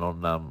Brisbane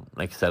on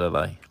next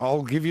Saturday.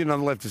 I'll give you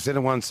another left to centre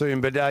one soon,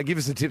 but give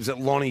us the tips at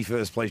Lonnie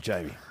first, please,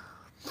 Jamie.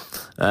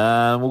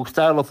 We'll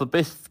start off the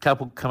best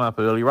couple come up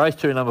early. Race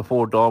 2, number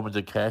 4, Diamonds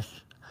of Cash.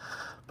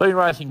 Been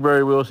racing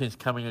very well since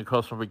coming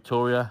across from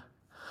Victoria.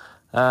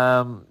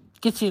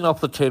 Gets in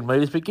off the 10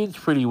 metres, begins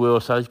pretty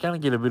well, so he's going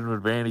to get a bit of an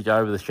advantage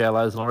over the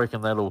shallows, and I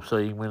reckon that'll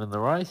see him winning the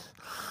race.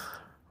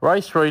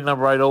 Race 3,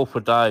 number 8, All for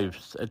Dave.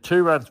 At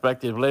 2 runs back,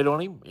 they've led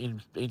on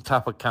him in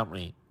tougher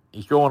company.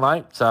 He's drawn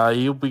 8, so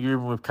he'll be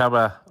given with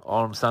cover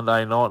on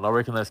Sunday night, and I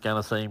reckon that's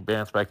going to see him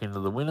bounce back into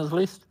the winners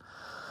list.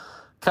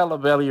 Cutler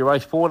Valley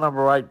race 4,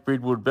 number 8,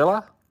 Bridwood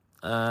Bella.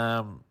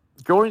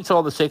 Drawn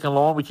inside the second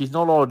line, which is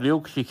not ideal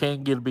because she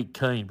can get a bit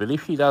keen. But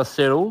if she does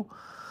settle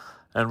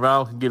and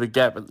Rail can get a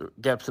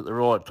gaps at the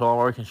right time,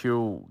 I reckon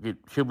she'll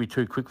be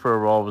too quick for her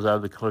rivals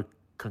over the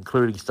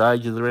concluding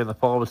stages around the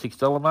 $5 or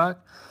 $6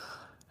 mark.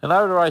 And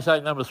over to race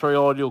 8, number 3,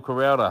 Ideal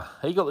Corralda.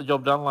 He got the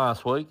job done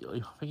last week. I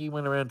think he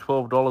went around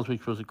 $12,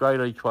 which was a great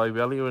each-way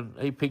value, and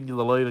he pinged to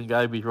the lead and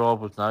gave his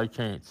rivals no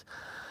chance.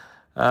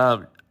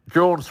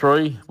 Drawn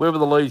 3. Whether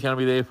the lead's going to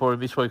be there for him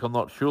this week, I'm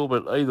not sure,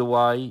 but either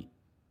way,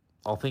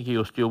 I think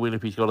he'll still win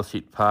if he's got a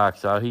sit park.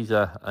 So he's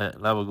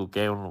another good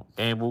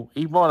gamble.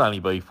 He might only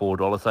be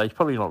 $4, so he's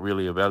probably not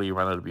really a value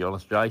runner, to be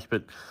honest, Jace,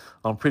 but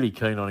I'm pretty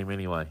keen on him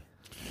anyway.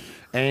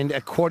 And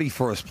a quaddie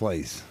for us,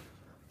 please.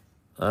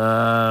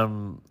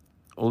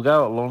 We'll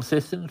go at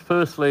Launceston.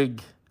 First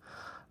leg,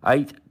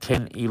 8,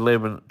 10,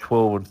 11,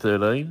 12 and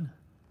 13.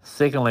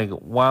 Second leg,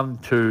 1,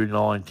 2,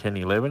 9, 10,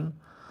 11.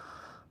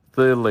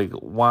 Third leg,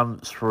 1,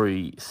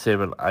 3,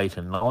 7, 8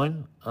 and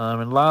 9.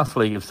 And last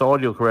leg, if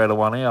Ideal Corralda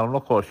won out, I'm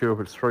not quite sure if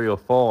it's 3 or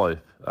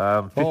 5.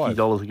 $50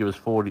 will give us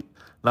 40.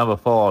 Number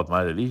 5,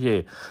 mate, it is,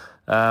 yeah.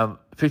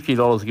 $50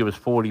 will give us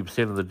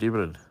 40% of the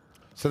dividend.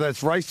 So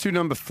that's race 2,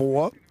 number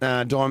 4.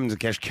 Diamonds of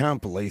Cash.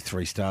 Can't believe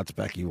 3 starts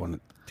back. You won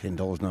 $10.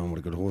 No one what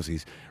a good horse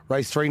is.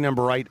 Race 3,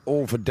 number 8,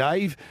 All for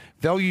Dave.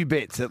 Value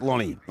bets at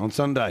Lonnie on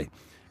Sunday.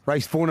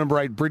 Race 4, number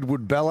 8,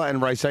 Bridwood Bella,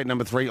 and race 8,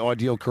 number 3,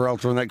 Ideal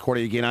Corralda. On that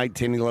quaddie again, 8,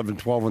 10, 11,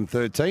 12 and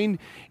 13,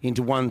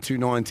 into 1, 2,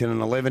 9, 10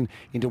 and 11,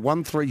 into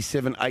 1, 3,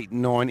 7, 8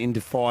 and 9, into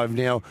 5.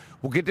 Now,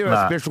 we'll get to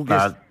our special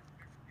guest.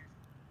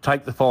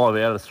 Take the 5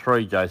 out of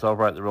 3, Jace. I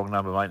wrote the wrong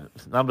number, mate.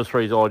 Number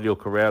 3 is Ideal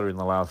Corralda in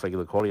the last leg of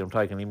the quaddie. I'm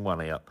taking him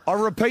one out. I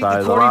repeat the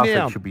quaddie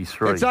now. Should be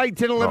 3. It's 8,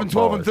 10, 11,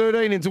 12 and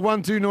 13, into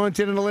 1, 2, 9,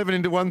 10 and 11,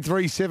 into 1,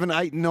 3, 7,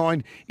 8 and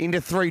 9,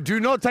 into 3. Do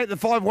not take the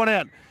 5 one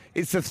out.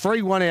 It's the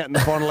 3 one out in the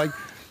final leg.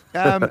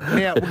 Now,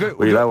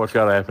 you know what's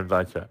going to happen,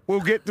 don't you?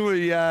 We'll get to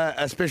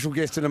a special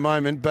guest in a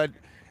moment, but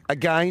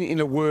again, in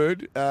a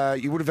word,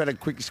 you would have had a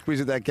quick squiz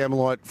at that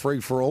Gamelite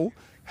free-for-all.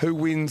 Who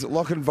wins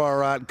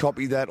Lochinvar,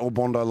 Copy That, or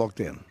Bondi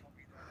Lockdown?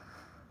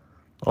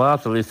 Well,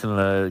 after listening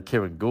to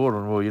Kevin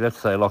Gordon, well, you'd have to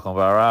say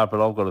Lochinvar,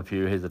 but I've got a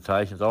few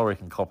hesitations. I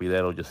reckon Copy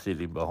That will just sit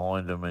in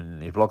behind them,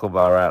 and if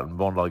Lochinvar and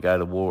Bondi go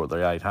to war at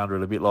the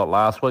 800, a bit like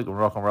last week when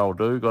Rock and Roll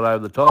Do got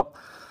over the top,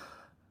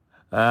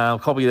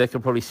 Copy That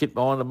can probably sit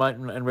behind them, mate,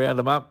 and round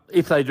them up.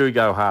 If they do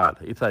go hard.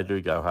 If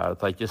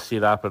they just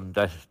sit up and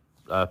dash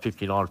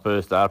 59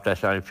 first half,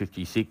 dash only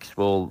 56,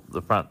 well,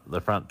 the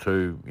front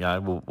two,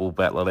 will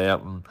battle it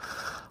out. And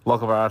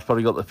Lochinvar's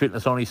probably got the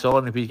fitness on his side,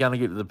 and if he's going to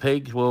get to the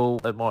pegs, well,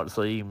 that might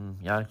see him,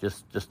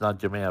 just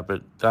nudge him out.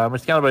 But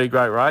it's going to be a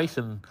great race,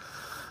 and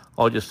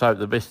I just hope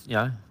the best,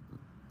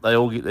 they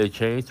all get their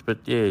chance. But,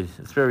 yeah,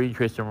 it's very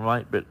interesting,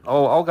 mate. But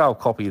I'll go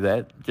Copy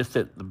That, just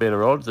at the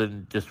better odds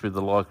and just with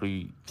the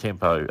likely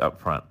tempo up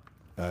front.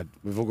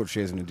 We've all got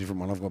shares in a different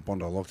one. I've got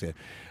Bondi Lockdown.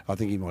 I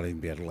think he might even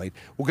be able to lead.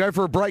 We'll go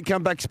for a break,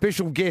 come back.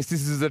 Special guest.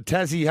 This is a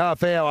Tassie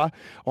half hour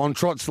on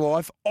Trot's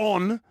Life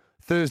on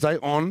Thursday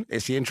on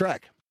SEN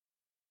Track.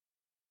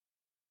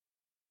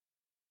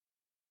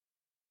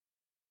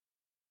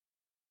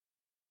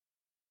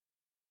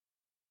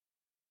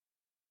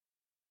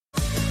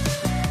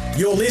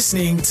 You're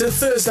listening to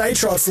Thursday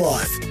Trot's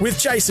Life with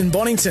Jason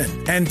Bonington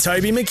and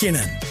Toby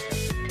McKinnon.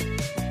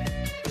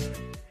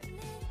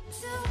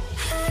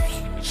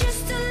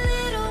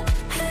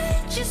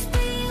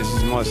 This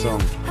is my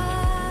song.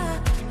 I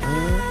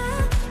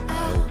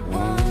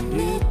want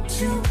you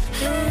to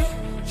hurt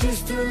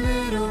just a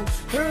little,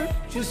 hurt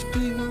just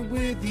being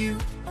with you.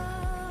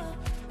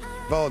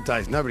 Violet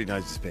Days. Nobody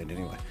knows this band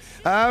anyway.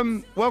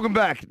 Welcome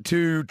back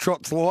to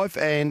Trot's Life,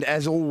 and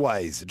as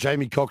always,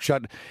 Jamie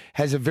Cockshut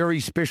has a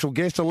very special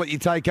guest. I'll let you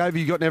take over.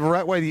 You got Nev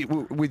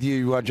Ratway with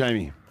you,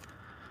 Jamie.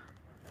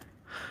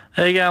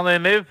 How you going there,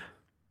 Nev?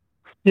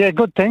 Yeah,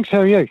 good, thanks.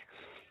 How are you?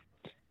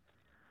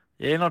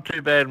 Yeah, not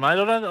too bad, mate.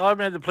 I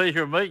haven't had the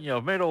pleasure of meeting you.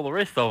 I've met all the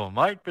rest of them,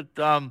 mate. But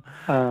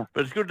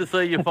it's good to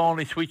see you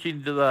finally switch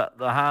into the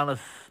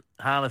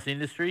harness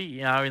industry,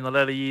 in the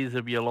latter years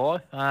of your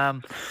life.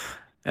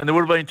 And there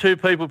would have been 2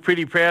 people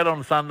pretty proud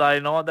on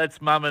Sunday night.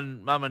 That's Mum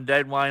and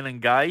Dad, Wayne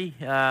and Gay,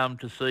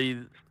 to see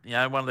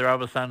one of their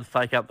other sons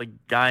take up the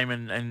game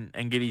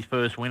and get his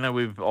first winner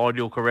with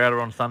Ideal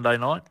Corralda on Sunday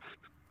night.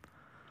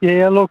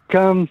 Yeah, look,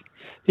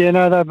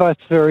 they're both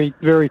very,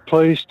 very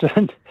pleased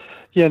and,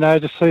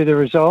 to see the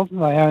result. They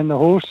own the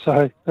horse,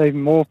 so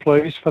even more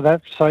pleased for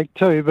that sake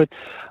too. But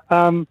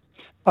I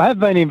have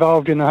been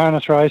involved in the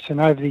harness racing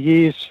over the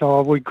years.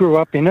 So we grew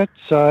up in it,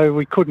 so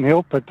we couldn't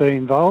help but be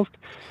involved.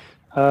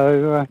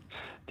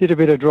 Did a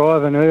bit of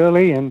driving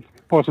early and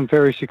wasn't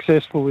very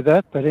successful with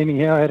that, but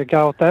anyhow, I had a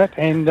go at that.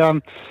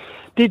 And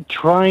did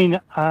train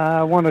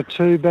 1 or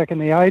 2 back in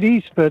the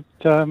 80s, but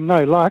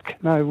no luck,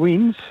 no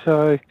wins.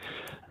 So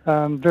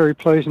very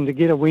pleasing to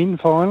get a win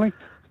finally.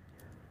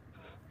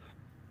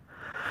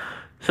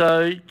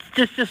 So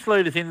just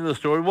lead us into the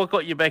story. What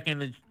got you back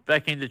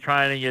back into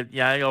training.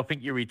 I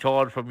think you're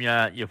retired from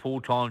your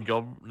full-time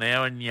job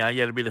now, and you had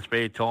a bit of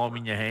spare time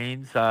in your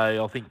hands. So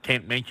I think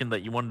Kent mentioned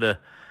that you wanted to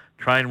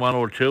train one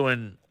or two,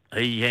 and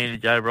he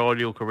handed you over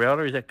Ideal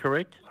Corrada. Is that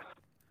correct?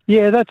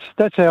 Yeah,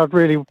 that's how it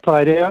really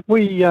played out.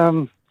 We,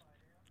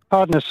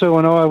 partner Sue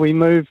and I, we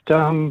moved.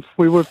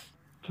 We were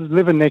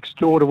living next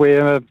door to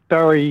where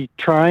Barry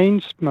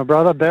trains, my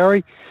brother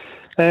Barry,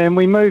 and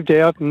we moved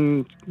out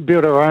and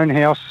built our own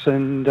house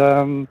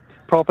and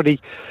property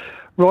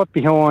right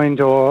behind,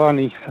 or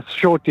only a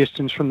short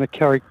distance from the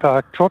Carrick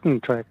Park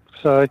trotting track.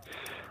 So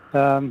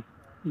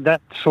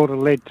that sort of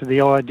led to the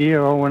idea,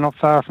 we're not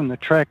far from the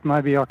track,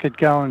 maybe I could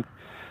go and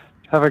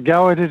have a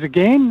go at it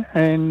again.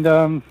 And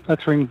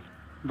that's when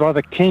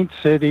Brother Kent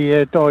said he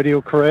had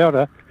Ideal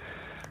Corrada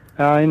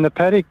in the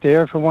paddock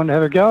there if I wanted to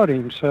have a go at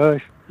him. So,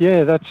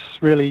 yeah, that's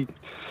really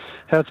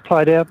how it's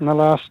played out in the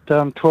last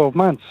 12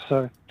 months.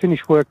 So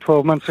finished work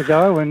 12 months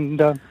ago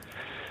and,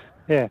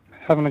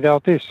 having a go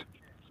at this.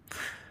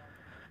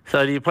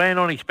 So do you plan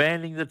on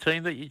expanding the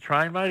team that you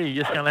train, mate? Are you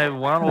just going to have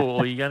one,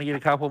 or are you going to get a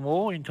couple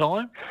more in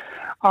time?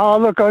 Oh,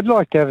 look, I'd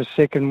like to have a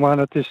second one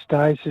at this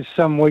stage. There's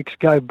some weeks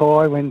go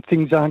by when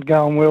things aren't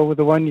going well with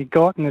the one you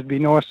got, and it'd be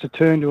nice to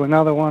turn to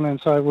another one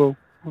and say, well,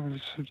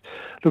 it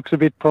looks a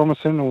bit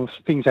promising, or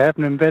things are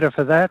happening better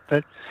for that.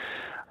 But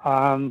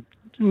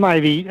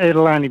maybe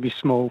it'll only be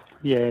small.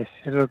 Yeah,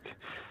 only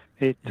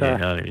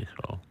be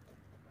small.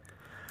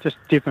 Just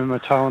dipping my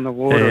toe in the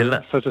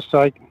water for the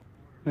sake.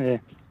 Yeah.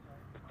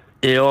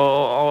 Yeah,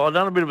 I've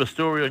done a bit of a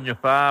story on your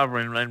father,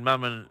 and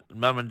Mum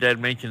and Dad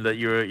mentioned that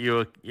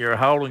you're a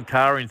Holden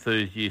car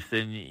enthusiast,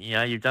 and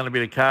you've done a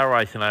bit of car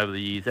racing over the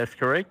years. That's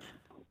correct?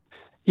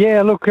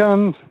 Yeah, look,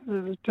 I've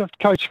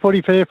coached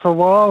footy fair for a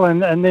while,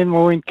 and then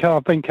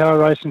I've been car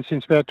racing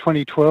since about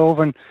 2012,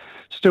 and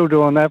still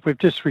doing that. We've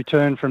just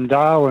returned from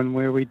Darwin,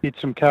 where we did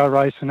some car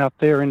racing up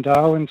there in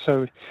Darwin.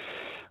 So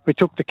we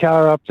took the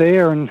car up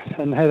there and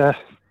had a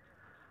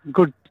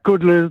good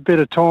little bit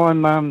of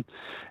time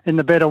in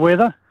the better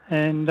weather.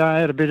 And I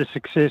had a bit of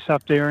success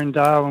up there in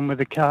Darwin with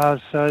the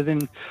cars. So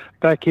then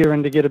back here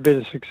and to get a bit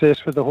of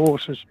success with the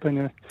horses,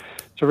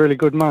 it's a really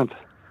good month.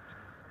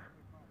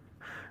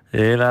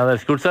 Yeah, no,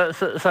 that's good.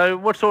 So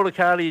what sort of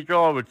car do you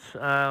drive? It's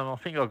I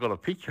think I've got a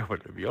picture of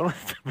it, to be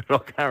honest, but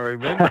I can't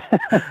remember.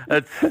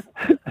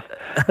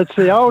 It's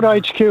the old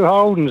HQ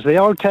Holdens, the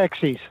old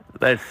taxis.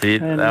 That's it,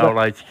 the old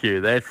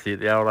HQ. That's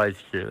it, the old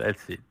HQ.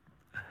 That's it.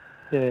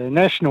 Yeah,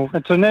 national.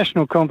 It's a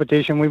national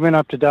competition. We went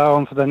up to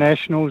Darwin for the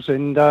nationals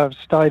and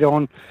stayed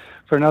on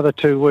for another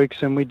 2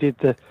 weeks, and we did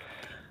the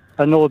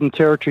Northern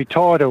Territory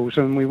titles,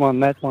 and we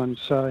won that one.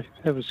 So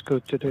it was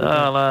good to do. No,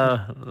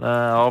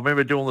 I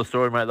remember doing the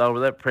story, mate. They were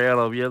that proud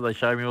of you. They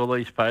showed me all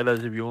these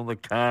photos of you on the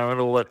car and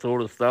all that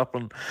sort of stuff.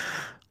 And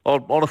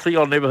honestly,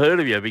 I'd never heard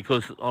of you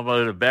because I've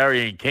heard of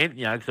Barry and Kent,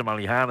 because I'm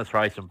only harness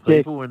racing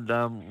people,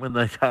 yeah. And when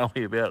they told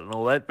me about it and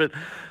all that, but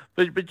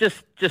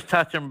just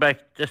touching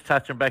back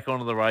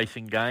onto the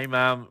racing game.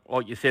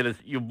 Like you said,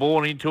 you're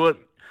born into it.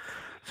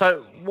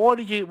 So why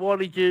did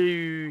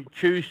you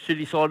choose to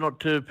decide not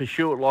to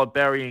pursue it like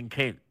Barry and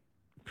Kent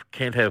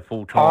have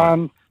full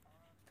time?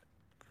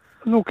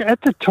 Look,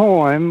 at the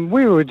time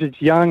we were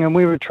just young and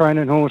we were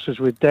training horses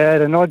with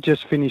Dad, and I'd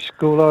just finished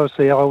school. I was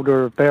the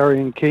older of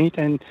Barry and Kent,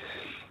 and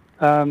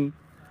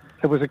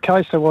it was a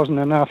case there wasn't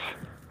enough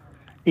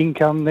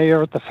income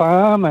there at the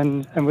farm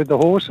and with the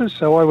horses,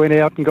 so I went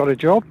out and got a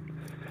job.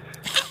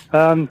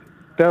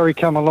 Barry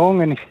come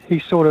along and he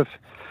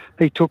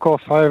took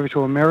off over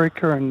to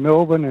America and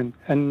Melbourne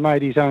and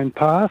made his own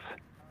path.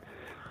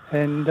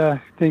 And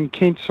then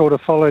Kent sort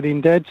of followed in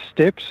Dad's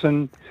steps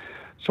and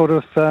sort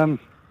of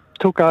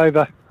took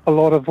over a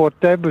lot of what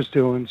Dad was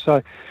doing.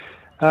 So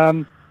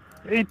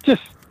it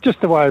just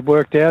the way it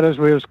worked out as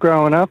we was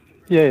growing up.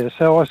 Yeah,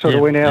 so I sort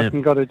of went out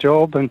and got a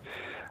job, and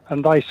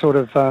they sort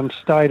of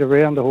stayed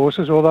around the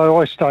horses,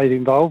 although I stayed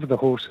involved with the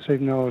horses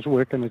even though I was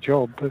working a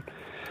job. But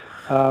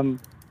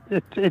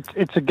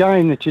it's a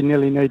game that you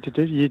nearly need to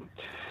do.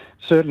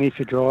 Certainly if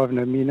you're driving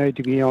them, you need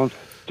to be on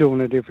doing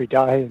it every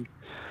day. And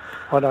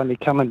I'd only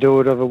come and do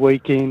it over a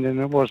weekend, and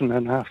it wasn't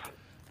enough.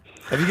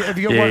 Have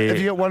you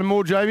got one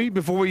more, Jamie,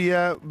 before we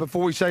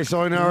say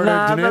sayonara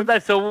to Nev? No,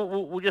 that's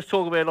all. We'll just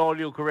talk about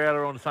Ideal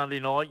Corrada on Sunday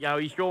night.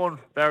 He's drawn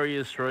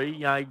barriers 3.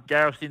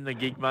 Gareth's in the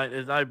gig, mate.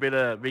 There's no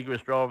better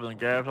vigorous driver than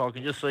Gareth. I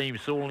can just see him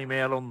sawing him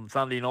out on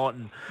Sunday night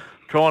and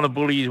trying to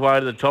bully his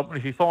way to the top. And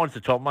if he finds the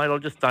top, mate, I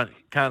just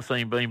can't see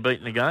him being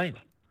beaten again.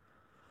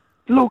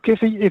 Look, if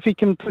he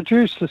can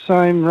produce the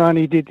same run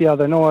he did the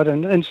other night,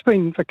 and it's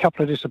been a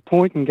couple of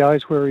disappointing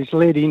goes where he's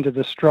led into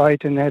the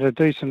straight and had a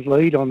decent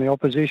lead on the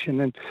opposition,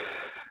 and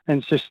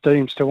just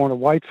seems to want to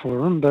wait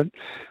for him. But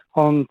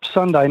on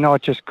Sunday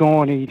night just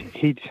gone,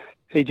 he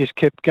just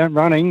kept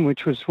running,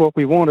 which was what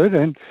we wanted,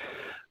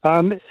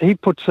 and he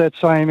puts that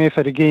same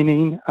effort again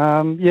in.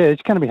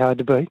 It's going to be hard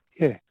to beat.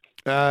 Yeah.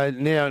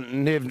 Now,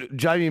 Nev,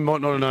 Jamie might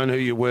not have known who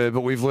you were,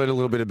 but we've learned a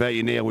little bit about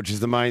you now, which is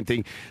the main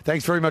thing.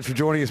 Thanks very much for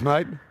joining us,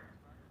 mate.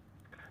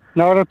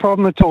 Not a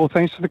problem at all.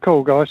 Thanks for the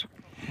call, guys.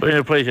 Been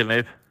a pleasure,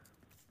 Nev.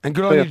 And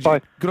good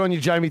on you,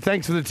 Jamie.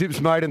 Thanks for the tips,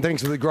 mate, and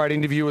thanks for the great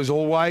interview as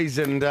always.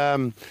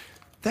 And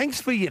thanks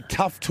for your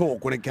tough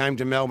talk when it came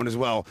to Melbourne as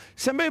well.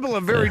 Some people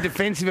are very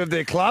defensive of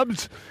their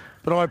clubs,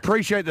 but I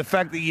appreciate the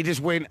fact that you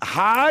just went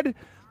hard,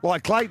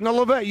 like Clayton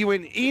Oliver. You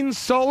went in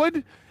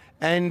solid,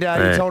 and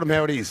you told them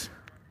how it is.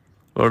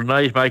 Well,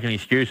 no, he's making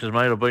excuses,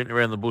 mate. I've been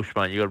around the bush,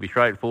 mate. You've got to be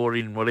straightforward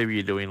in whatever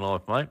you do in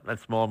life, mate.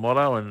 That's my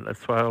motto, and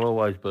that's where I'll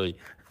always be.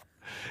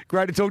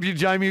 Great to talk to you,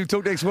 Jamie. We'll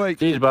talk next week.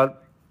 Cheers, bud.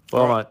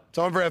 Bye, mate.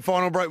 Time for our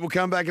final break. We'll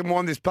come back and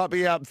wind this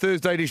puppy up.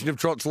 Thursday edition of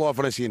Trots Life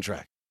on SEN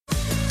Track.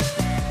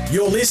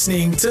 You're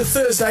listening to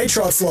Thursday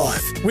Trots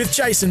Life with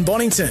Jason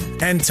Bonington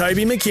and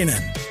Toby McKinnon.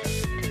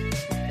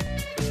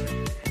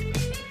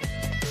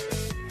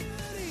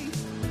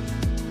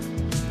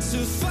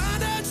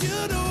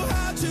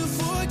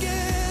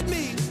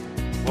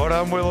 Well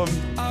done, Willem.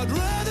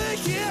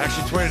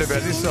 Actually tweeted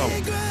about this song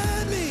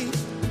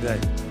today.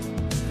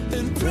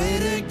 And pray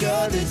to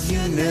God that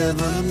you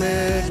never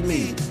met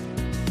me.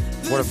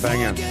 What a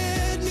banger.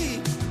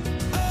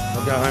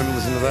 I'll go home and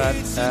listen to that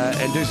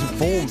and do some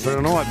form for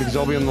tonight because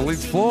I'll be on the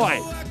Lids Fly.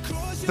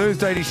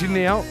 Thursday edition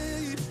now.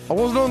 I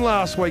wasn't on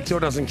last week, so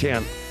it doesn't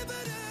count.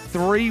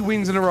 3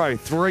 wins in a row,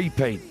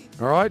 3-peat.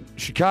 All right?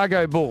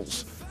 Chicago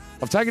Bulls.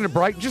 I've taken a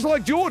break, just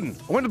like Jordan.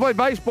 I went to play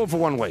baseball for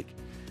 1 week.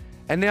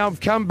 And now I've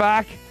come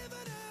back.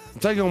 I'm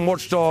taking on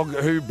Watchdog,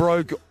 who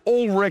broke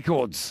all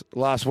records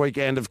last week.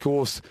 And, of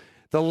course,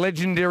 the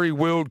legendary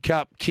World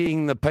Cup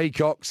king, the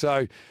Peacock.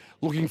 So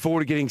looking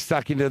forward to getting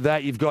stuck into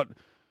that. You've got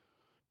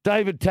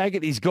David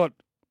Taggart. He's got,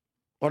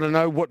 I don't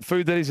know what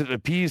food that is. It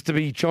appears to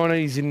be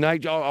Chinese in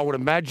nature, I would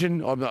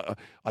imagine.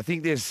 I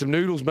think there's some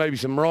noodles, maybe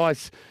some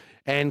rice.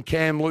 And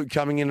Cam Luke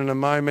coming in a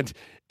moment.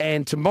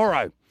 And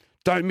tomorrow,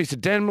 don't miss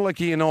it. Dan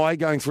Malecki and I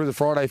going through the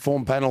Friday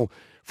form panel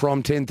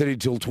from 10:30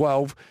 till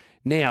 12.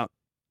 Now,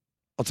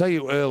 I'll tell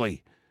you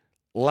early,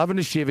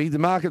 Lavender Chevy, the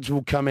markets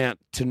will come out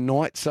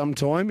tonight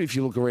sometime if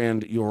you look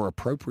around your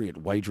appropriate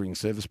wagering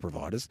service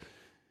providers.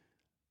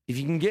 If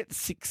you can get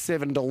 $6,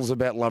 $7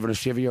 about Lavender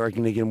Chevy, I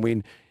reckon you can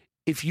win.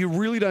 If you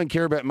really don't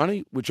care about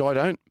money, which I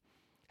don't,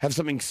 have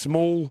something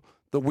small,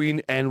 the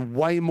win, and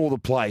way more the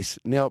place.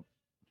 Now,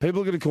 people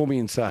are going to call me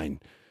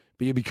insane,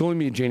 but you'll be calling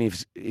me a genie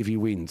if he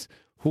wins.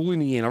 Hull in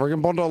the end. I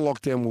reckon Bondi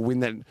Lockdown will win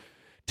that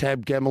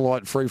Tab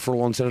Gamelite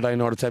free-for-all on Saturday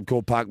night at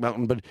Tabcorp Park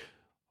Mountain, but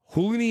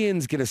Hull in the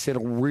end's going to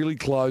settle really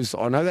close.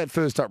 I know that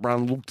first up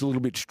run looked a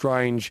little bit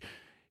strange.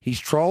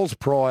 His trials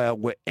prior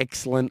were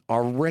excellent. I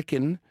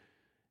reckon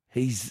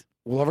he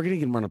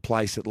can run a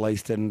place at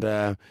least, and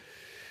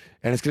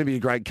it's going to be a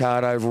great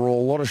card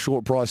overall. A lot of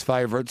short price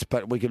favourites,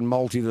 but we can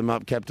multi them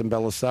up. Captain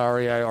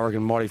Belisario, I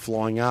reckon Mighty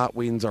Flying Art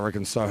wins. I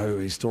reckon Soho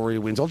Historia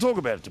wins. I'll talk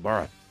about it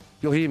tomorrow.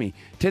 You'll hear me.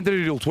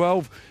 10:30 till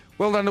 12.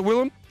 Well done to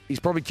Willem. He's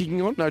probably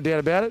kicking on, no doubt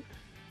about it,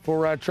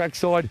 for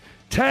trackside.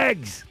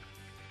 Tags,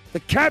 the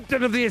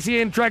captain of the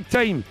SEN track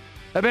team,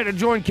 about to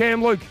join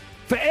Cam Luke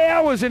for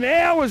hours and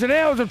hours and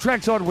hours of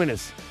trackside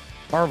winners.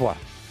 Au revoir.